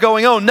things that are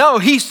going on. No,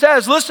 he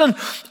says, listen,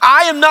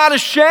 I am not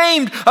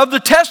ashamed of the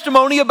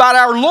testimony about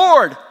our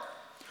Lord,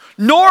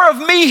 nor of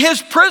me, his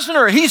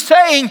prisoner. He's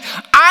saying,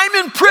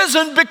 I'm in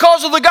prison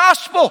because of the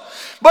gospel,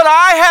 but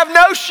I have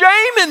no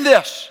shame in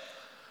this.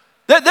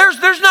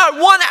 There's not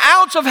 1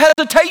 ounce of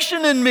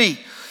hesitation in me.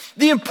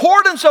 The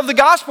importance of the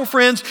gospel,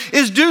 friends,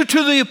 is due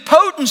to the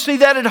potency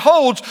that it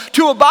holds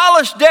to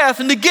abolish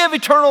death and to give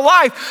eternal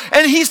life.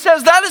 And he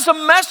says that is a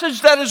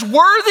message that is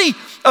worthy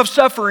of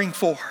suffering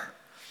for.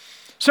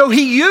 So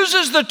he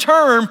uses the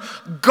term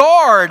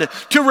guard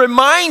to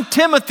remind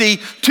Timothy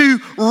to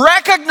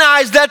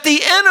recognize that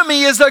the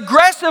enemy is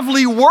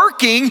aggressively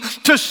working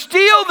to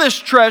steal this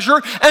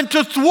treasure and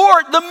to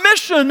thwart the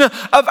mission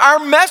of our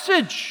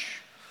message.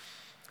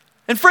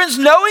 And friends,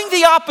 knowing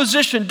the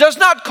opposition does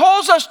not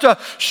cause us to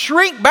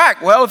shrink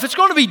back. Well, if it's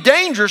going to be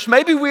dangerous,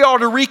 maybe we ought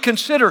to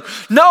reconsider.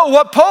 No,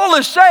 what Paul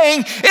is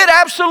saying, it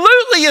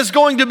absolutely is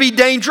going to be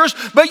dangerous,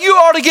 but you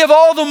ought to give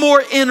all the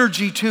more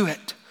energy to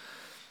it.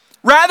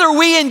 Rather,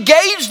 we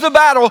engage the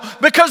battle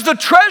because the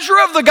treasure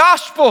of the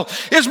gospel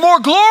is more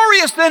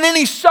glorious than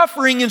any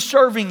suffering and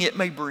serving it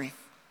may bring.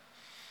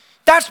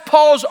 That's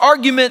Paul's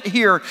argument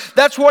here.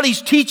 That's what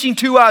he's teaching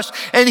to us.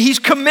 And he's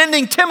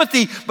commending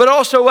Timothy, but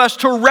also us,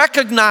 to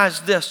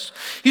recognize this.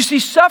 You see,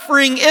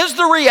 suffering is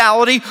the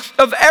reality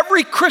of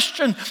every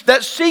Christian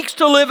that seeks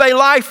to live a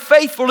life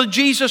faithful to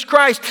Jesus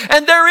Christ.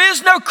 And there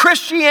is no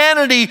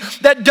Christianity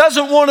that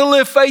doesn't want to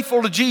live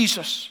faithful to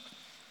Jesus.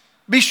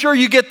 Be sure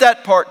you get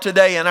that part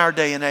today in our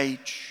day and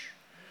age.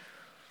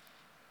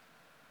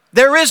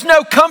 There is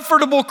no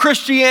comfortable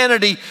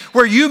Christianity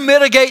where you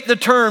mitigate the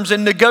terms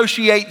and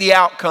negotiate the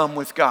outcome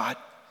with God.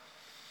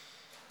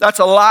 That's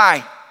a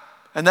lie,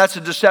 and that's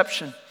a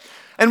deception.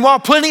 And while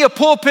plenty of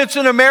pulpits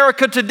in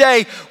America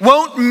today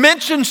won't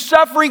mention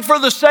suffering for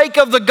the sake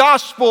of the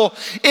gospel,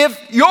 if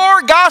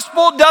your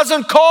gospel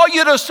doesn't call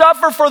you to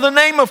suffer for the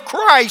name of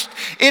Christ,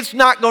 it's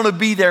not going to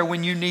be there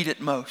when you need it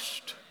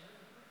most.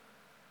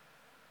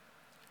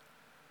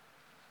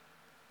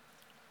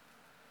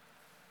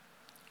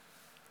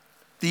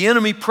 The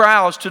enemy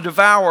prowls to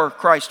devour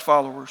Christ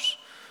followers,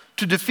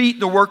 to defeat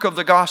the work of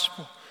the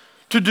gospel,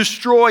 to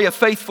destroy a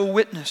faithful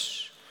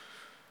witness.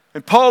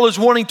 And Paul is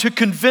wanting to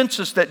convince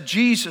us that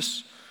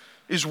Jesus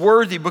is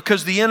worthy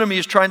because the enemy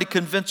is trying to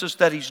convince us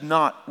that he's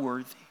not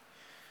worthy.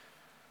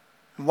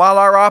 And while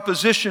our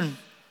opposition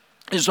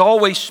is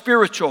always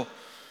spiritual,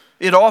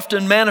 it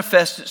often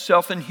manifests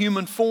itself in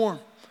human form.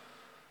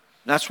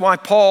 That's why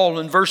Paul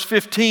in verse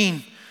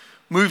 15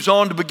 moves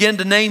on to begin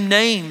to name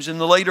names in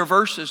the later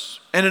verses.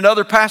 And in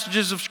other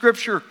passages of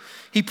Scripture,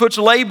 he puts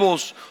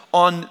labels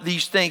on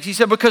these things. He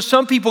said, because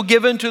some people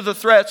give in to the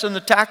threats and the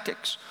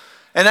tactics.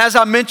 And as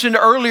I mentioned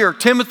earlier,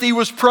 Timothy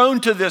was prone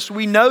to this.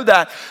 We know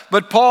that.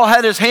 But Paul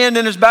had his hand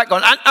in his back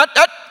going,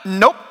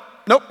 nope,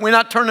 we're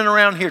not turning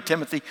around here,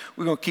 Timothy.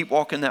 We're going to keep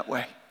walking that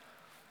way.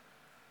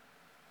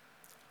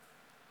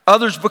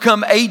 Others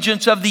become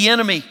agents of the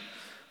enemy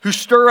who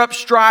stir up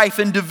strife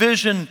and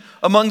division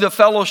among the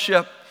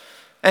fellowship.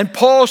 And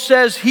Paul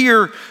says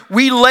here,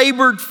 we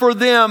labored for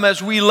them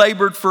as we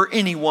labored for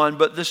anyone,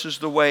 but this is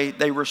the way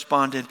they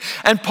responded.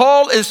 And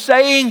Paul is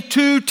saying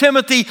to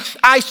Timothy,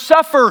 I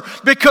suffer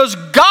because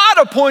God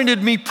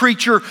appointed me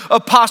preacher,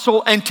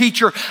 apostle, and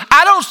teacher.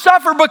 I don't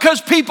suffer because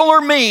people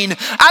are mean.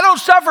 I don't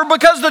suffer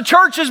because the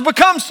church has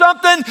become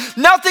something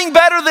nothing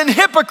better than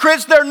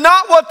hypocrites. They're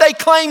not what they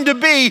claim to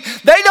be.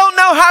 They don't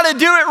know how to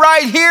do it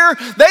right here.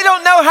 They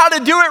don't know how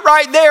to do it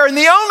right there. And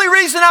the only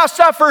reason I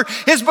suffer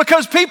is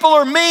because people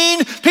are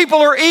mean, people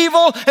are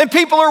evil, and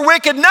people are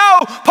wicked. No,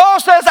 Paul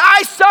says,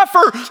 I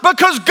suffer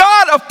because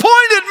God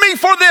appointed me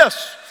for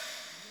this.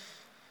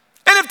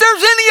 And if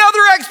there's any other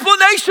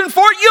explanation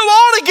for it, you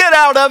ought to get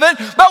out of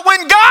it. But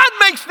when God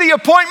makes the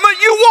appointment,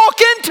 you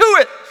walk into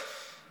it.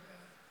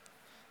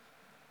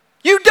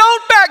 You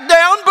don't back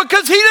down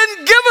because he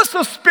didn't give us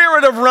a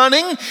spirit of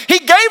running. He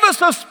gave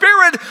us a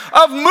spirit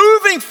of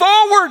moving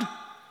forward.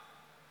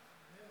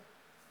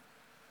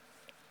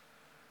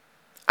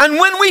 And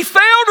when we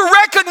fail to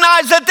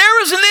recognize that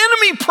there is an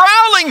enemy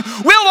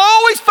prowling, we'll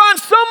always find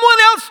someone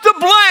else to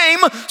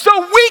blame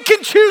so we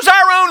can choose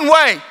our own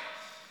way.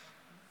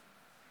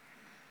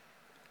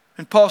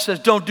 And Paul says,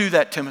 don't do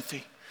that,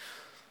 Timothy.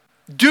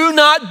 Do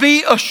not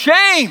be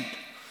ashamed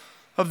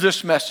of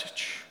this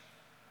message.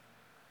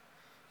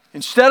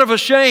 Instead of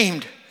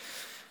ashamed,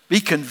 be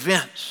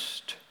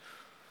convinced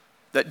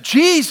that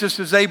Jesus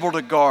is able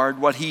to guard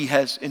what he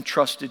has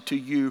entrusted to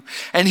you.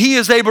 And he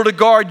is able to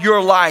guard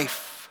your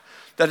life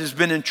that has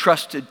been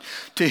entrusted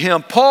to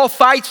him. Paul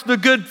fights the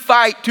good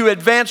fight to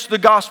advance the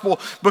gospel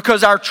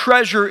because our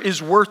treasure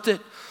is worth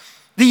it.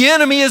 The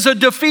enemy is a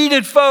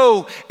defeated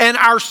foe and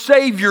our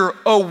Savior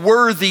a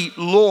worthy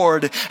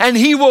Lord. And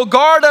he will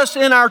guard us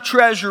in our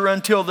treasure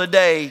until the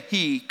day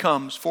he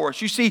comes for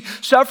us. You see,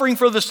 suffering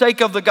for the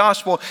sake of the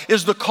gospel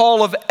is the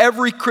call of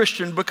every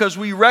Christian because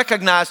we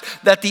recognize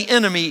that the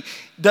enemy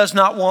does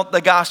not want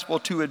the gospel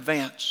to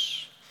advance.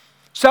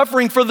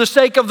 Suffering for the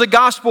sake of the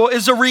gospel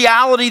is a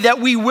reality that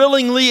we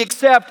willingly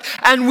accept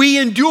and we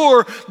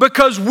endure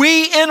because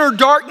we enter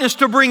darkness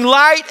to bring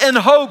light and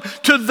hope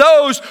to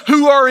those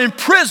who are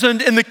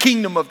imprisoned in the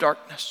kingdom of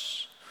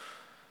darkness.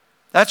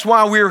 That's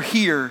why we're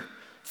here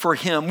for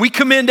Him. We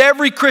commend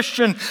every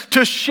Christian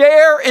to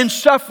share in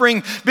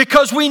suffering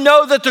because we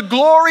know that the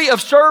glory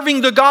of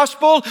serving the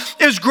gospel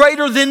is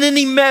greater than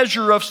any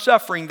measure of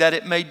suffering that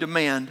it may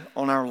demand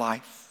on our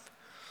life.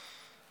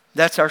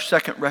 That's our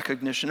second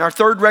recognition. Our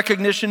third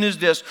recognition is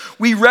this.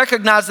 We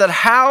recognize that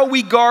how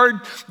we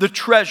guard the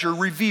treasure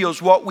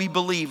reveals what we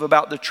believe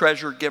about the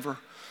treasure giver.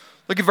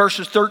 Look at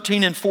verses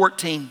 13 and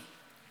 14.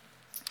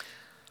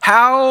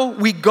 How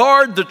we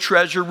guard the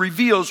treasure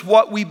reveals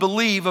what we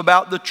believe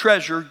about the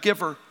treasure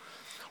giver.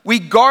 We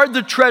guard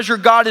the treasure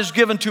God has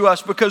given to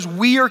us because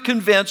we are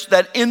convinced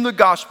that in the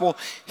gospel,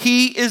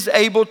 He is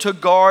able to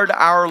guard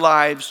our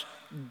lives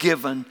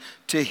given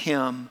to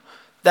Him.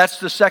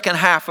 That's the second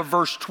half of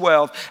verse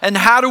 12. And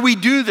how do we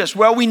do this?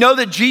 Well, we know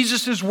that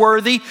Jesus is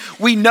worthy.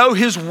 We know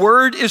His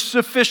word is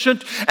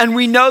sufficient. And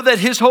we know that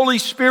His Holy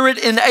Spirit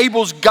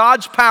enables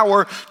God's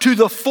power to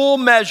the full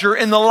measure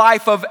in the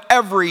life of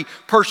every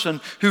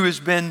person who has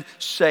been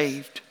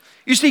saved.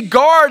 You see,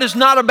 guard is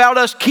not about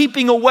us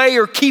keeping away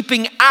or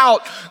keeping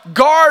out.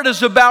 Guard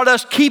is about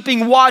us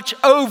keeping watch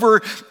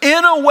over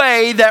in a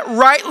way that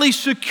rightly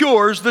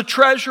secures the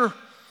treasure.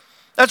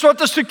 That's what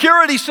the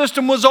security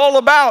system was all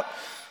about.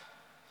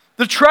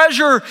 The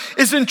treasure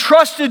is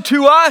entrusted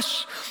to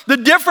us. The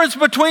difference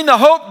between the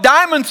Hope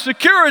Diamond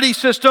security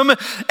system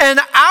and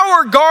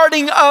our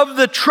guarding of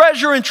the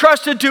treasure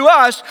entrusted to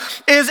us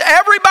is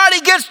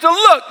everybody gets to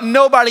look,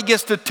 nobody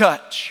gets to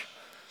touch.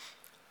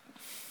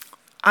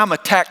 I'm a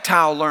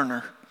tactile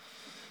learner.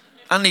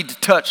 I need to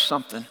touch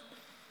something.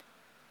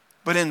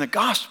 But in the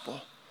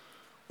gospel,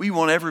 we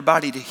want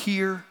everybody to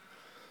hear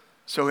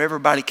so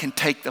everybody can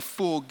take the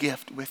full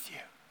gift with you.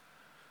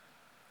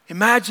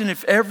 Imagine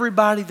if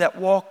everybody that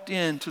walked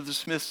into the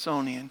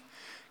Smithsonian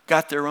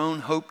got their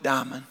own Hope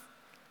Diamond.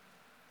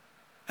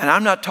 And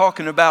I'm not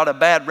talking about a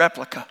bad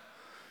replica.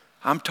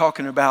 I'm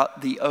talking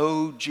about the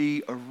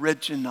OG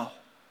original.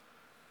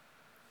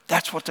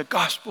 That's what the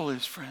gospel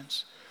is,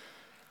 friends.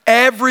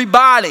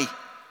 Everybody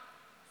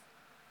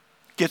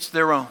gets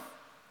their own.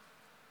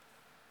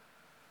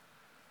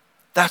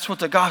 That's what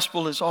the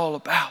gospel is all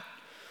about.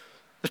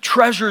 The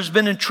treasure has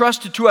been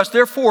entrusted to us.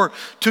 Therefore,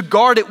 to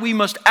guard it, we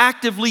must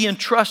actively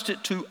entrust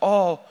it to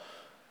all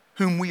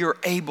whom we are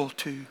able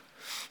to.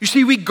 You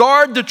see, we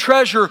guard the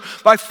treasure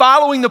by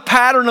following the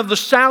pattern of the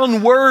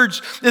sound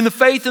words in the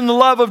faith and the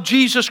love of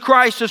Jesus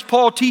Christ, as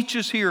Paul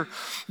teaches here.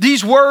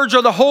 These words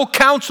are the whole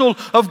counsel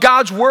of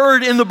God's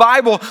word in the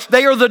Bible.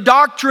 They are the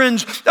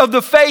doctrines of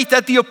the faith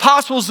that the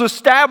apostles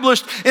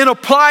established in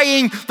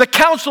applying the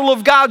counsel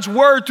of God's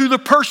word through the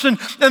person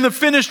and the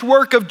finished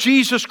work of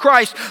Jesus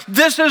Christ.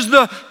 This is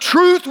the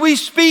truth we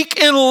speak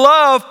in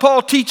love,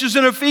 Paul teaches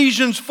in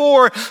Ephesians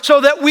 4,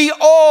 so that we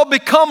all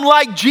become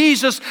like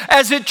Jesus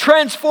as it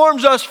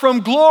transforms us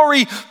from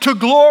glory to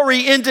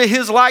glory into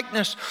His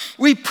likeness.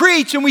 We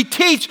preach and we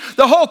teach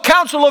the whole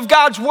counsel of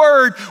God's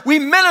word. We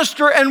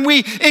minister and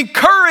we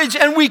encourage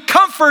and we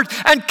comfort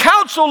and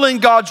counsel in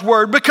God's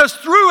word, because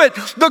through it,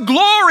 the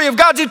glory of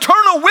God's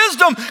eternal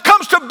wisdom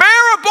comes to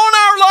bear upon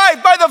our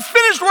life by the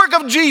finished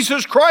work of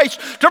Jesus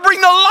Christ to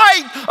bring the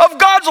light of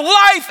God's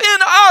life in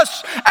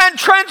us and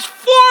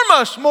transform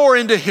us more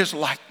into His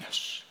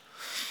likeness.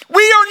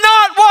 We are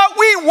not what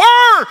we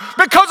were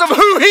because of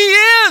who He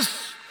is.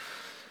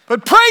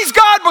 But praise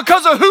God,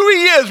 because of who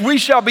He is, we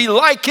shall be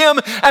like Him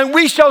and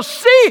we shall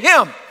see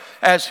Him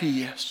as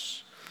He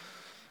is.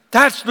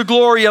 That's the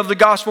glory of the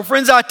gospel.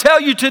 Friends, I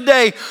tell you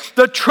today,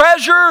 the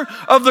treasure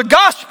of the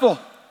gospel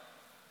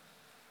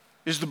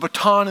is the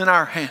baton in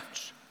our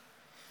hands.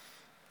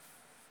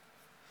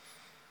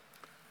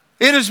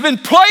 It has been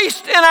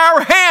placed in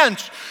our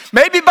hands,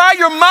 maybe by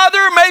your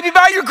mother, maybe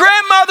by your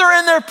grandmother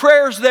in their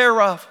prayers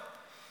thereof.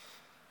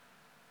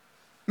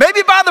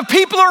 Maybe by the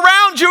people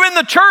around you in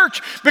the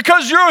church,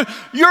 because your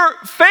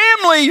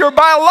family, your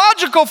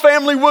biological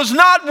family, was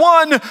not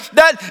one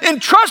that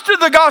entrusted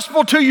the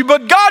gospel to you,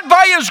 but God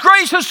by His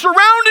grace has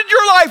surrounded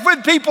your life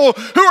with people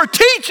who are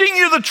teaching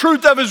you the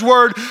truth of His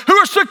word, who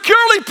are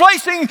securely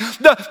placing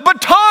the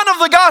baton of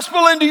the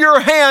gospel into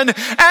your hand,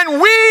 and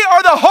we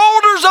are the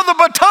holders of the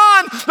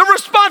baton. The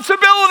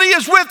responsibility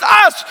is with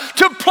us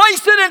to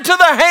place it into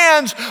the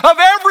hands of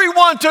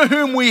everyone to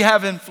whom we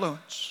have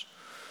influence.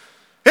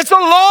 It's a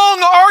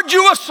long,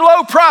 arduous,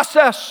 slow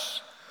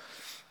process,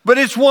 but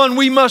it's one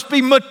we must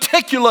be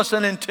meticulous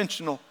and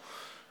intentional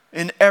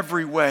in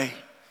every way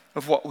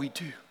of what we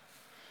do.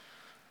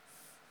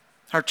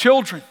 Our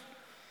children,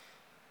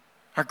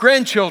 our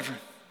grandchildren,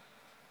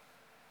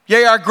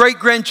 yea, our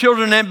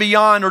great-grandchildren and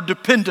beyond are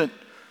dependent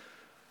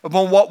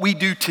upon what we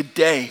do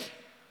today.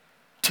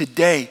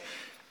 Today.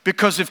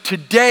 Because if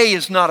today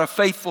is not a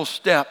faithful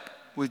step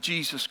with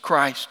Jesus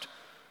Christ,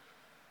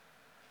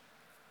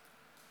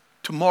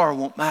 tomorrow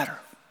won't matter.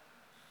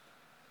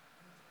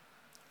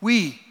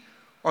 We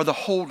are the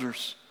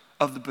holders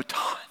of the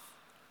baton.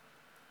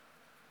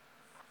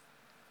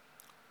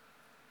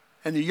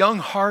 And the young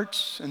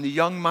hearts and the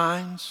young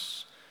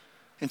minds,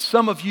 and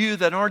some of you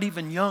that aren't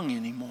even young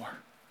anymore,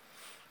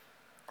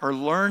 are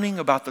learning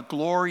about the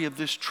glory of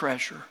this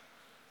treasure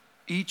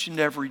each and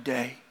every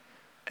day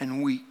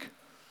and week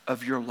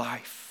of your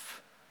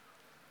life.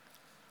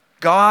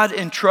 God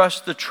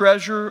entrusts the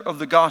treasure of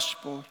the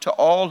gospel to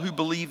all who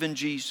believe in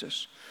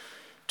Jesus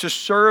to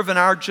serve in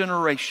our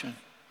generation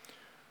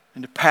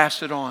and to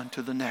pass it on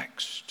to the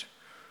next.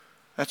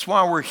 That's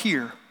why we're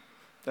here.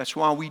 That's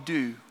why we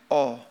do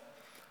all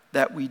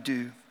that we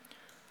do.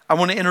 I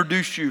want to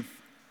introduce you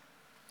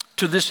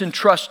to this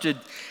Entrusted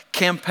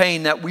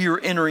campaign that we are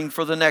entering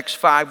for the next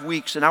 5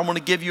 weeks. And I want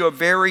to give you a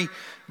very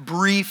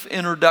brief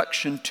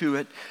introduction to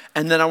it.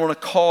 And then I want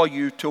to call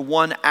you to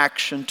one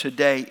action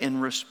today in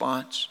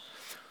response.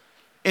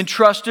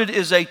 Entrusted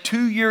is a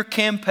 2-year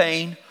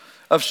campaign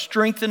of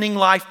strengthening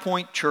Life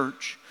Point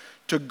Church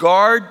to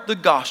guard the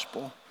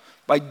gospel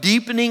by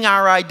deepening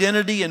our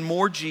identity in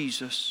more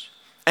Jesus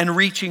and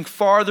reaching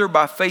farther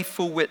by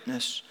faithful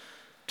witness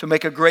to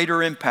make a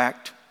greater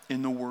impact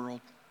in the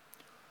world.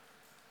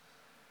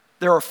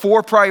 There are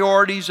 4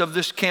 priorities of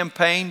this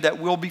campaign that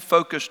we'll be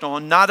focused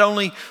on, not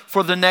only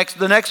for the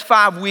next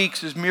 5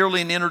 weeks is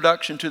merely an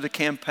introduction to the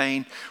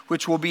campaign,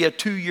 which will be a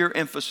 2-year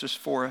emphasis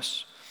for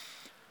us.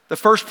 The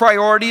first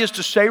priority is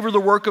to savor the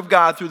work of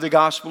God through the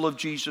gospel of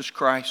Jesus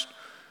Christ.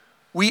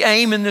 We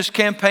aim in this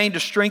campaign to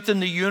strengthen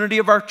the unity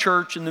of our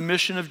church and the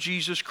mission of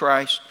Jesus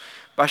Christ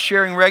by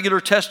sharing regular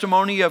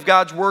testimony of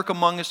God's work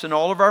among us in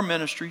all of our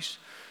ministries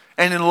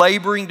and in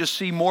laboring to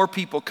see more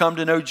people come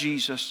to know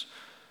Jesus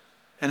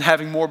and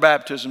having more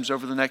baptisms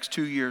over the next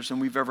 2 years than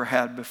we've ever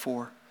had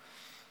before.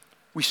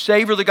 We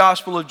savor the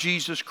gospel of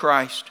Jesus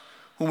Christ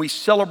when we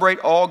celebrate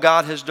all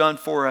God has done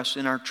for us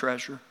in our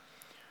treasure.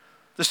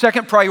 The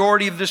second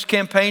priority of this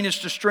campaign is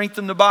to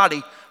strengthen the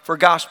body for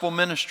gospel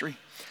ministry.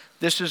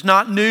 This is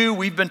not new.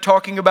 We've been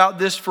talking about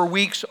this for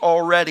weeks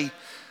already.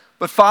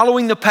 But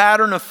following the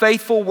pattern of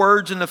faithful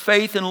words and the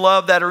faith and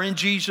love that are in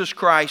Jesus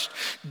Christ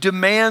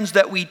demands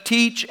that we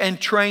teach and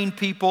train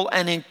people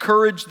and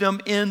encourage them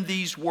in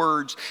these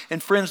words.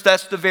 And friends,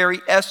 that's the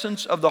very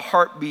essence of the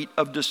heartbeat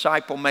of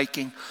disciple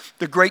making,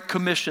 the great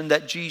commission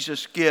that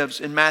Jesus gives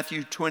in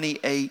Matthew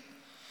 28.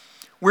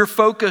 We're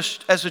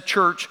focused as a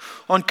church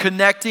on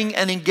connecting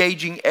and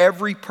engaging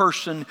every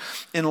person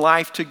in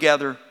life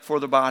together for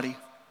the body.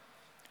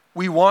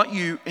 We want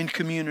you in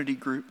community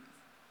group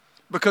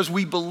because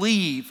we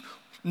believe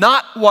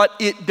not what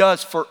it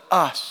does for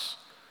us,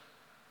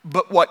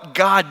 but what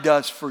God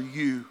does for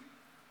you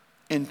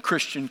in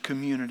Christian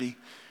community.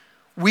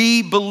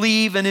 We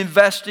believe in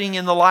investing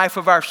in the life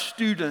of our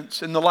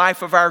students, in the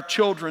life of our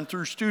children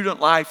through student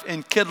life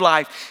and kid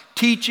life,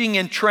 teaching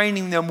and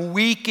training them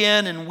week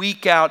in and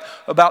week out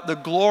about the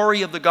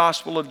glory of the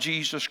gospel of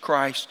Jesus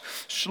Christ.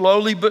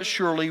 Slowly but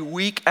surely,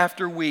 week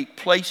after week,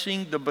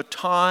 placing the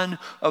baton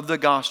of the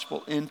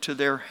gospel into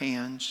their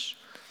hands.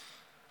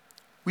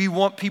 We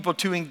want people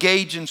to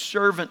engage in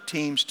servant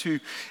teams, to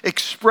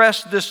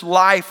express this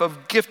life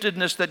of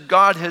giftedness that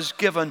God has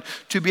given,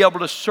 to be able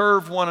to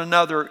serve one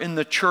another in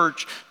the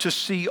church, to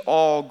see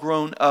all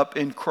grown up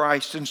in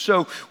Christ. And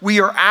so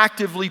we are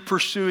actively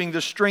pursuing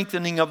the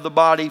strengthening of the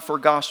body for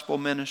gospel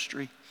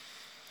ministry.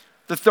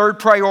 The third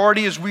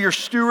priority is we are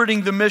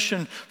stewarding the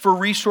mission for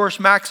resource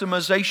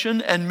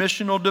maximization and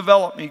missional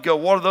development. You go,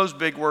 what do those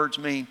big words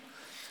mean?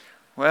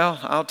 Well,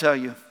 I'll tell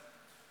you.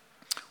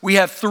 We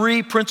have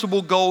 3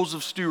 principal goals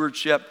of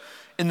stewardship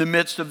in the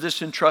midst of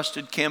this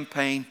Entrusted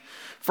campaign.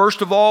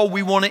 First of all,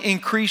 we want to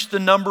increase the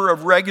number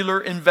of regular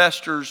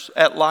investors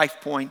at Life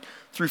Point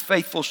through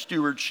faithful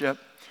stewardship.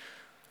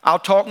 I'll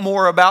talk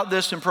more about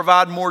this and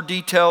provide more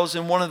details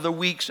in one of the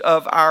weeks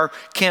of our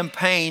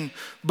campaign.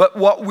 But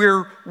what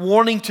we're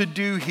wanting to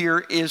do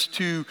here is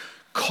to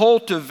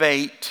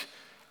cultivate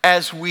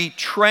as we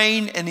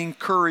train and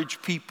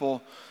encourage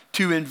people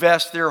to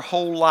invest their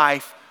whole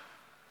life,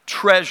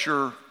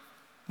 treasure,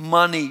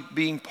 money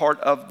being part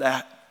of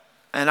that.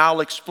 And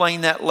I'll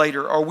explain that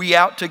later. Are we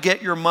out to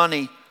get your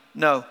money?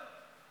 No,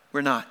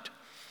 we're not.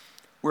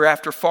 We're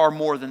after far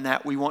more than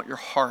that. We want your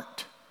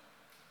heart,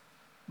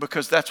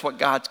 because that's what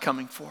God's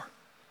coming for.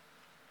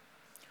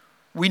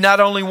 We not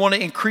only want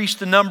to increase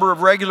the number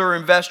of regular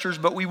investors,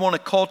 but we want to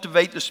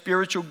cultivate the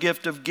spiritual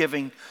gift of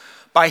giving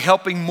by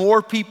helping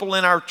more people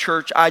in our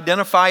church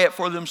identify it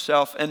for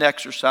themselves and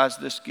exercise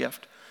this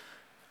gift.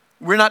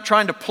 We're not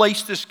trying to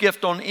place this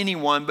gift on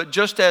anyone, but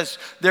just as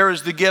there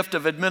is the gift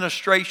of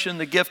administration,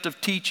 the gift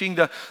of teaching,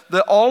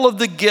 all of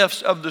the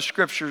gifts of the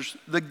scriptures,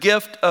 the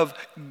gift of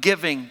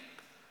giving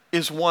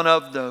is one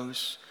of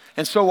those.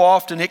 And so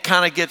often it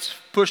kind of gets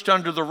pushed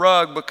under the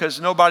rug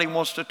because nobody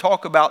wants to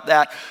talk about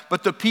that.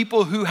 But the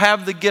people who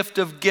have the gift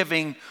of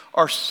giving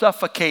are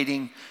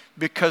suffocating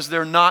because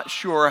they're not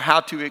sure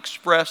how to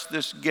express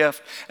this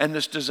gift and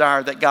this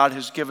desire that God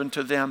has given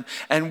to them.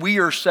 And we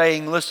are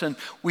saying, listen,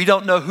 we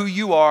don't know who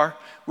you are.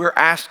 We're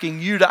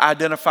asking you to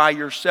identify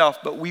yourself,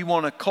 but we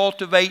want to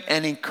cultivate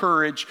and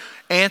encourage,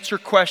 answer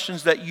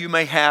questions that you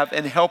may have,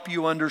 and help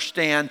you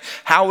understand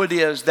how it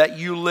is that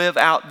you live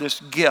out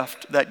this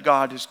gift that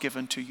God has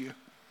given to you.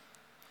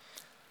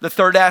 The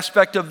third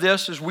aspect of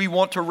this is we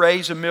want to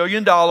raise $1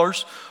 million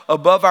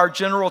above our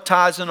general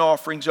tithes and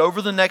offerings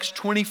over the next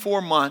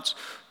 24 months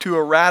to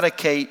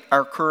eradicate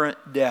our current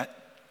debt.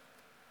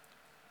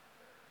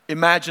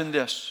 Imagine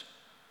this.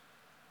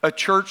 A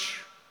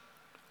church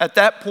at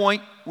that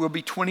point will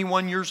be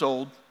 21 years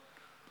old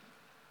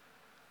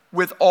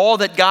with all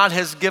that God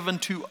has given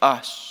to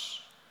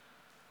us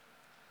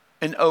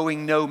and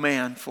owing no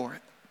man for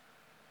it.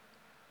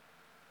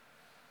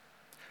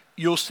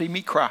 You'll see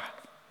me cry.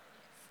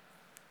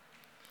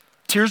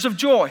 Tears of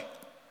joy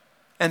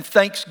and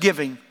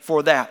thanksgiving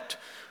for that.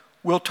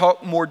 We'll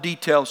talk more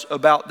details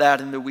about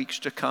that in the weeks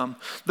to come.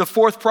 The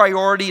fourth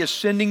priority is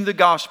sending the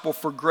gospel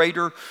for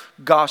greater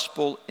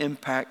gospel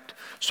impact.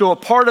 So a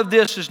part of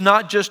this is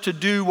not just to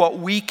do what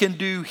we can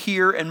do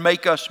here and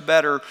make us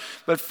better,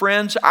 but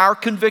friends, our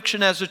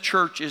conviction as a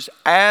church is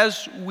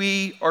as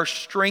we are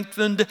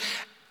strengthened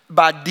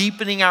by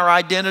deepening our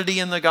identity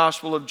in the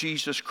gospel of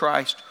Jesus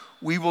Christ,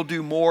 we will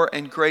do more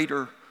and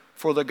greater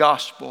for the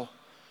gospel,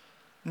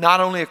 not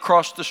only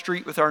across the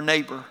street with our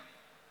neighbor,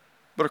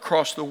 but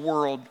across the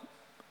world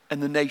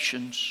and the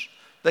nations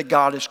that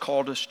God has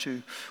called us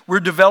to.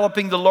 We're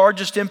developing the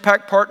largest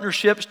impact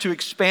partnerships to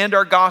expand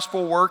our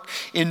gospel work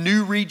in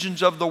new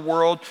regions of the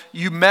world.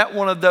 You met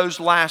one of those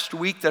last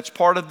week. That's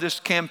part of this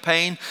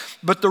campaign.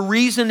 But the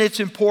reason it's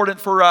important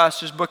for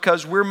us is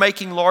because we're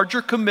making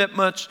larger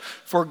commitments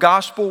for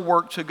gospel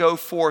work to go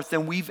forth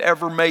than we've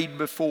ever made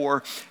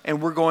before.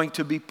 And we're going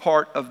to be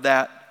part of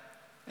that.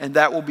 And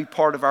that will be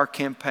part of our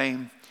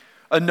campaign.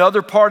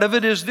 Another part of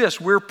it is this.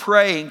 We're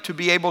praying to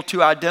be able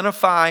to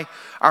identify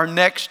our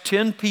next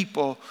 10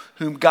 people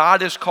whom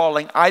God is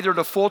calling either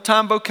to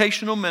full-time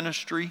vocational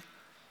ministry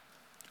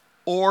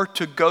or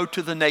to go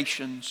to the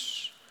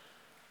nations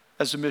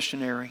as a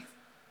missionary.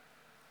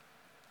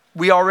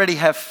 We already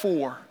have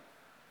 4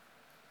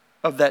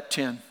 of that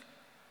 10.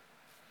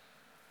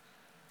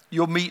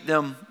 You'll meet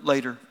them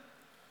later.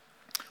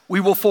 We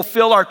will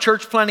fulfill our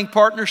church planting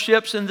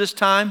partnerships in this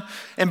time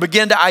and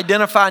begin to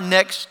identify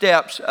next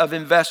steps of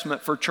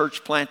investment for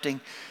church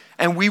planting.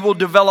 And we will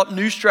develop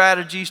new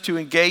strategies to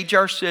engage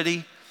our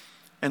city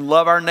and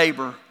love our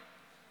neighbor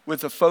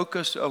with a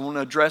focus on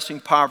addressing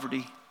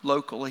poverty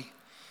locally.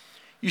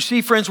 You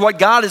see, friends, what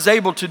God is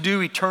able to do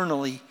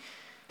eternally,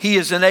 He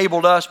has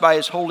enabled us by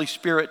His Holy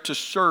Spirit to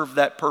serve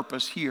that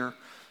purpose here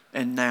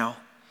and now.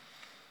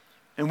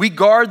 And we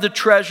guard the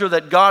treasure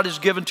that God has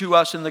given to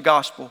us in the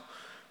gospel,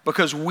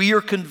 because we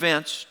are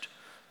convinced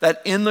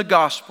that in the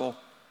gospel,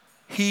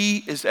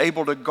 He is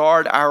able to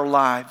guard our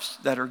lives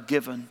that are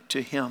given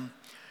to Him.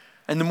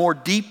 And the more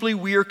deeply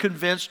we are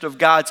convinced of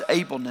God's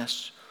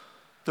ableness,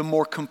 the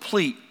more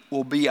complete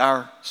will be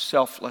our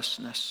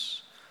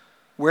selflessness.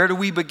 Where do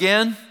we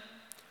begin?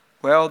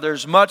 Well,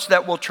 there's much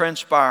that will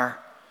transpire,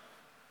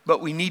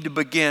 but we need to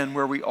begin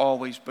where we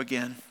always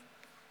begin,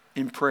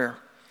 in prayer.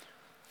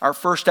 Our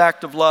first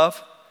act of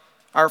love,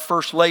 our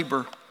first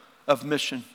labor of mission.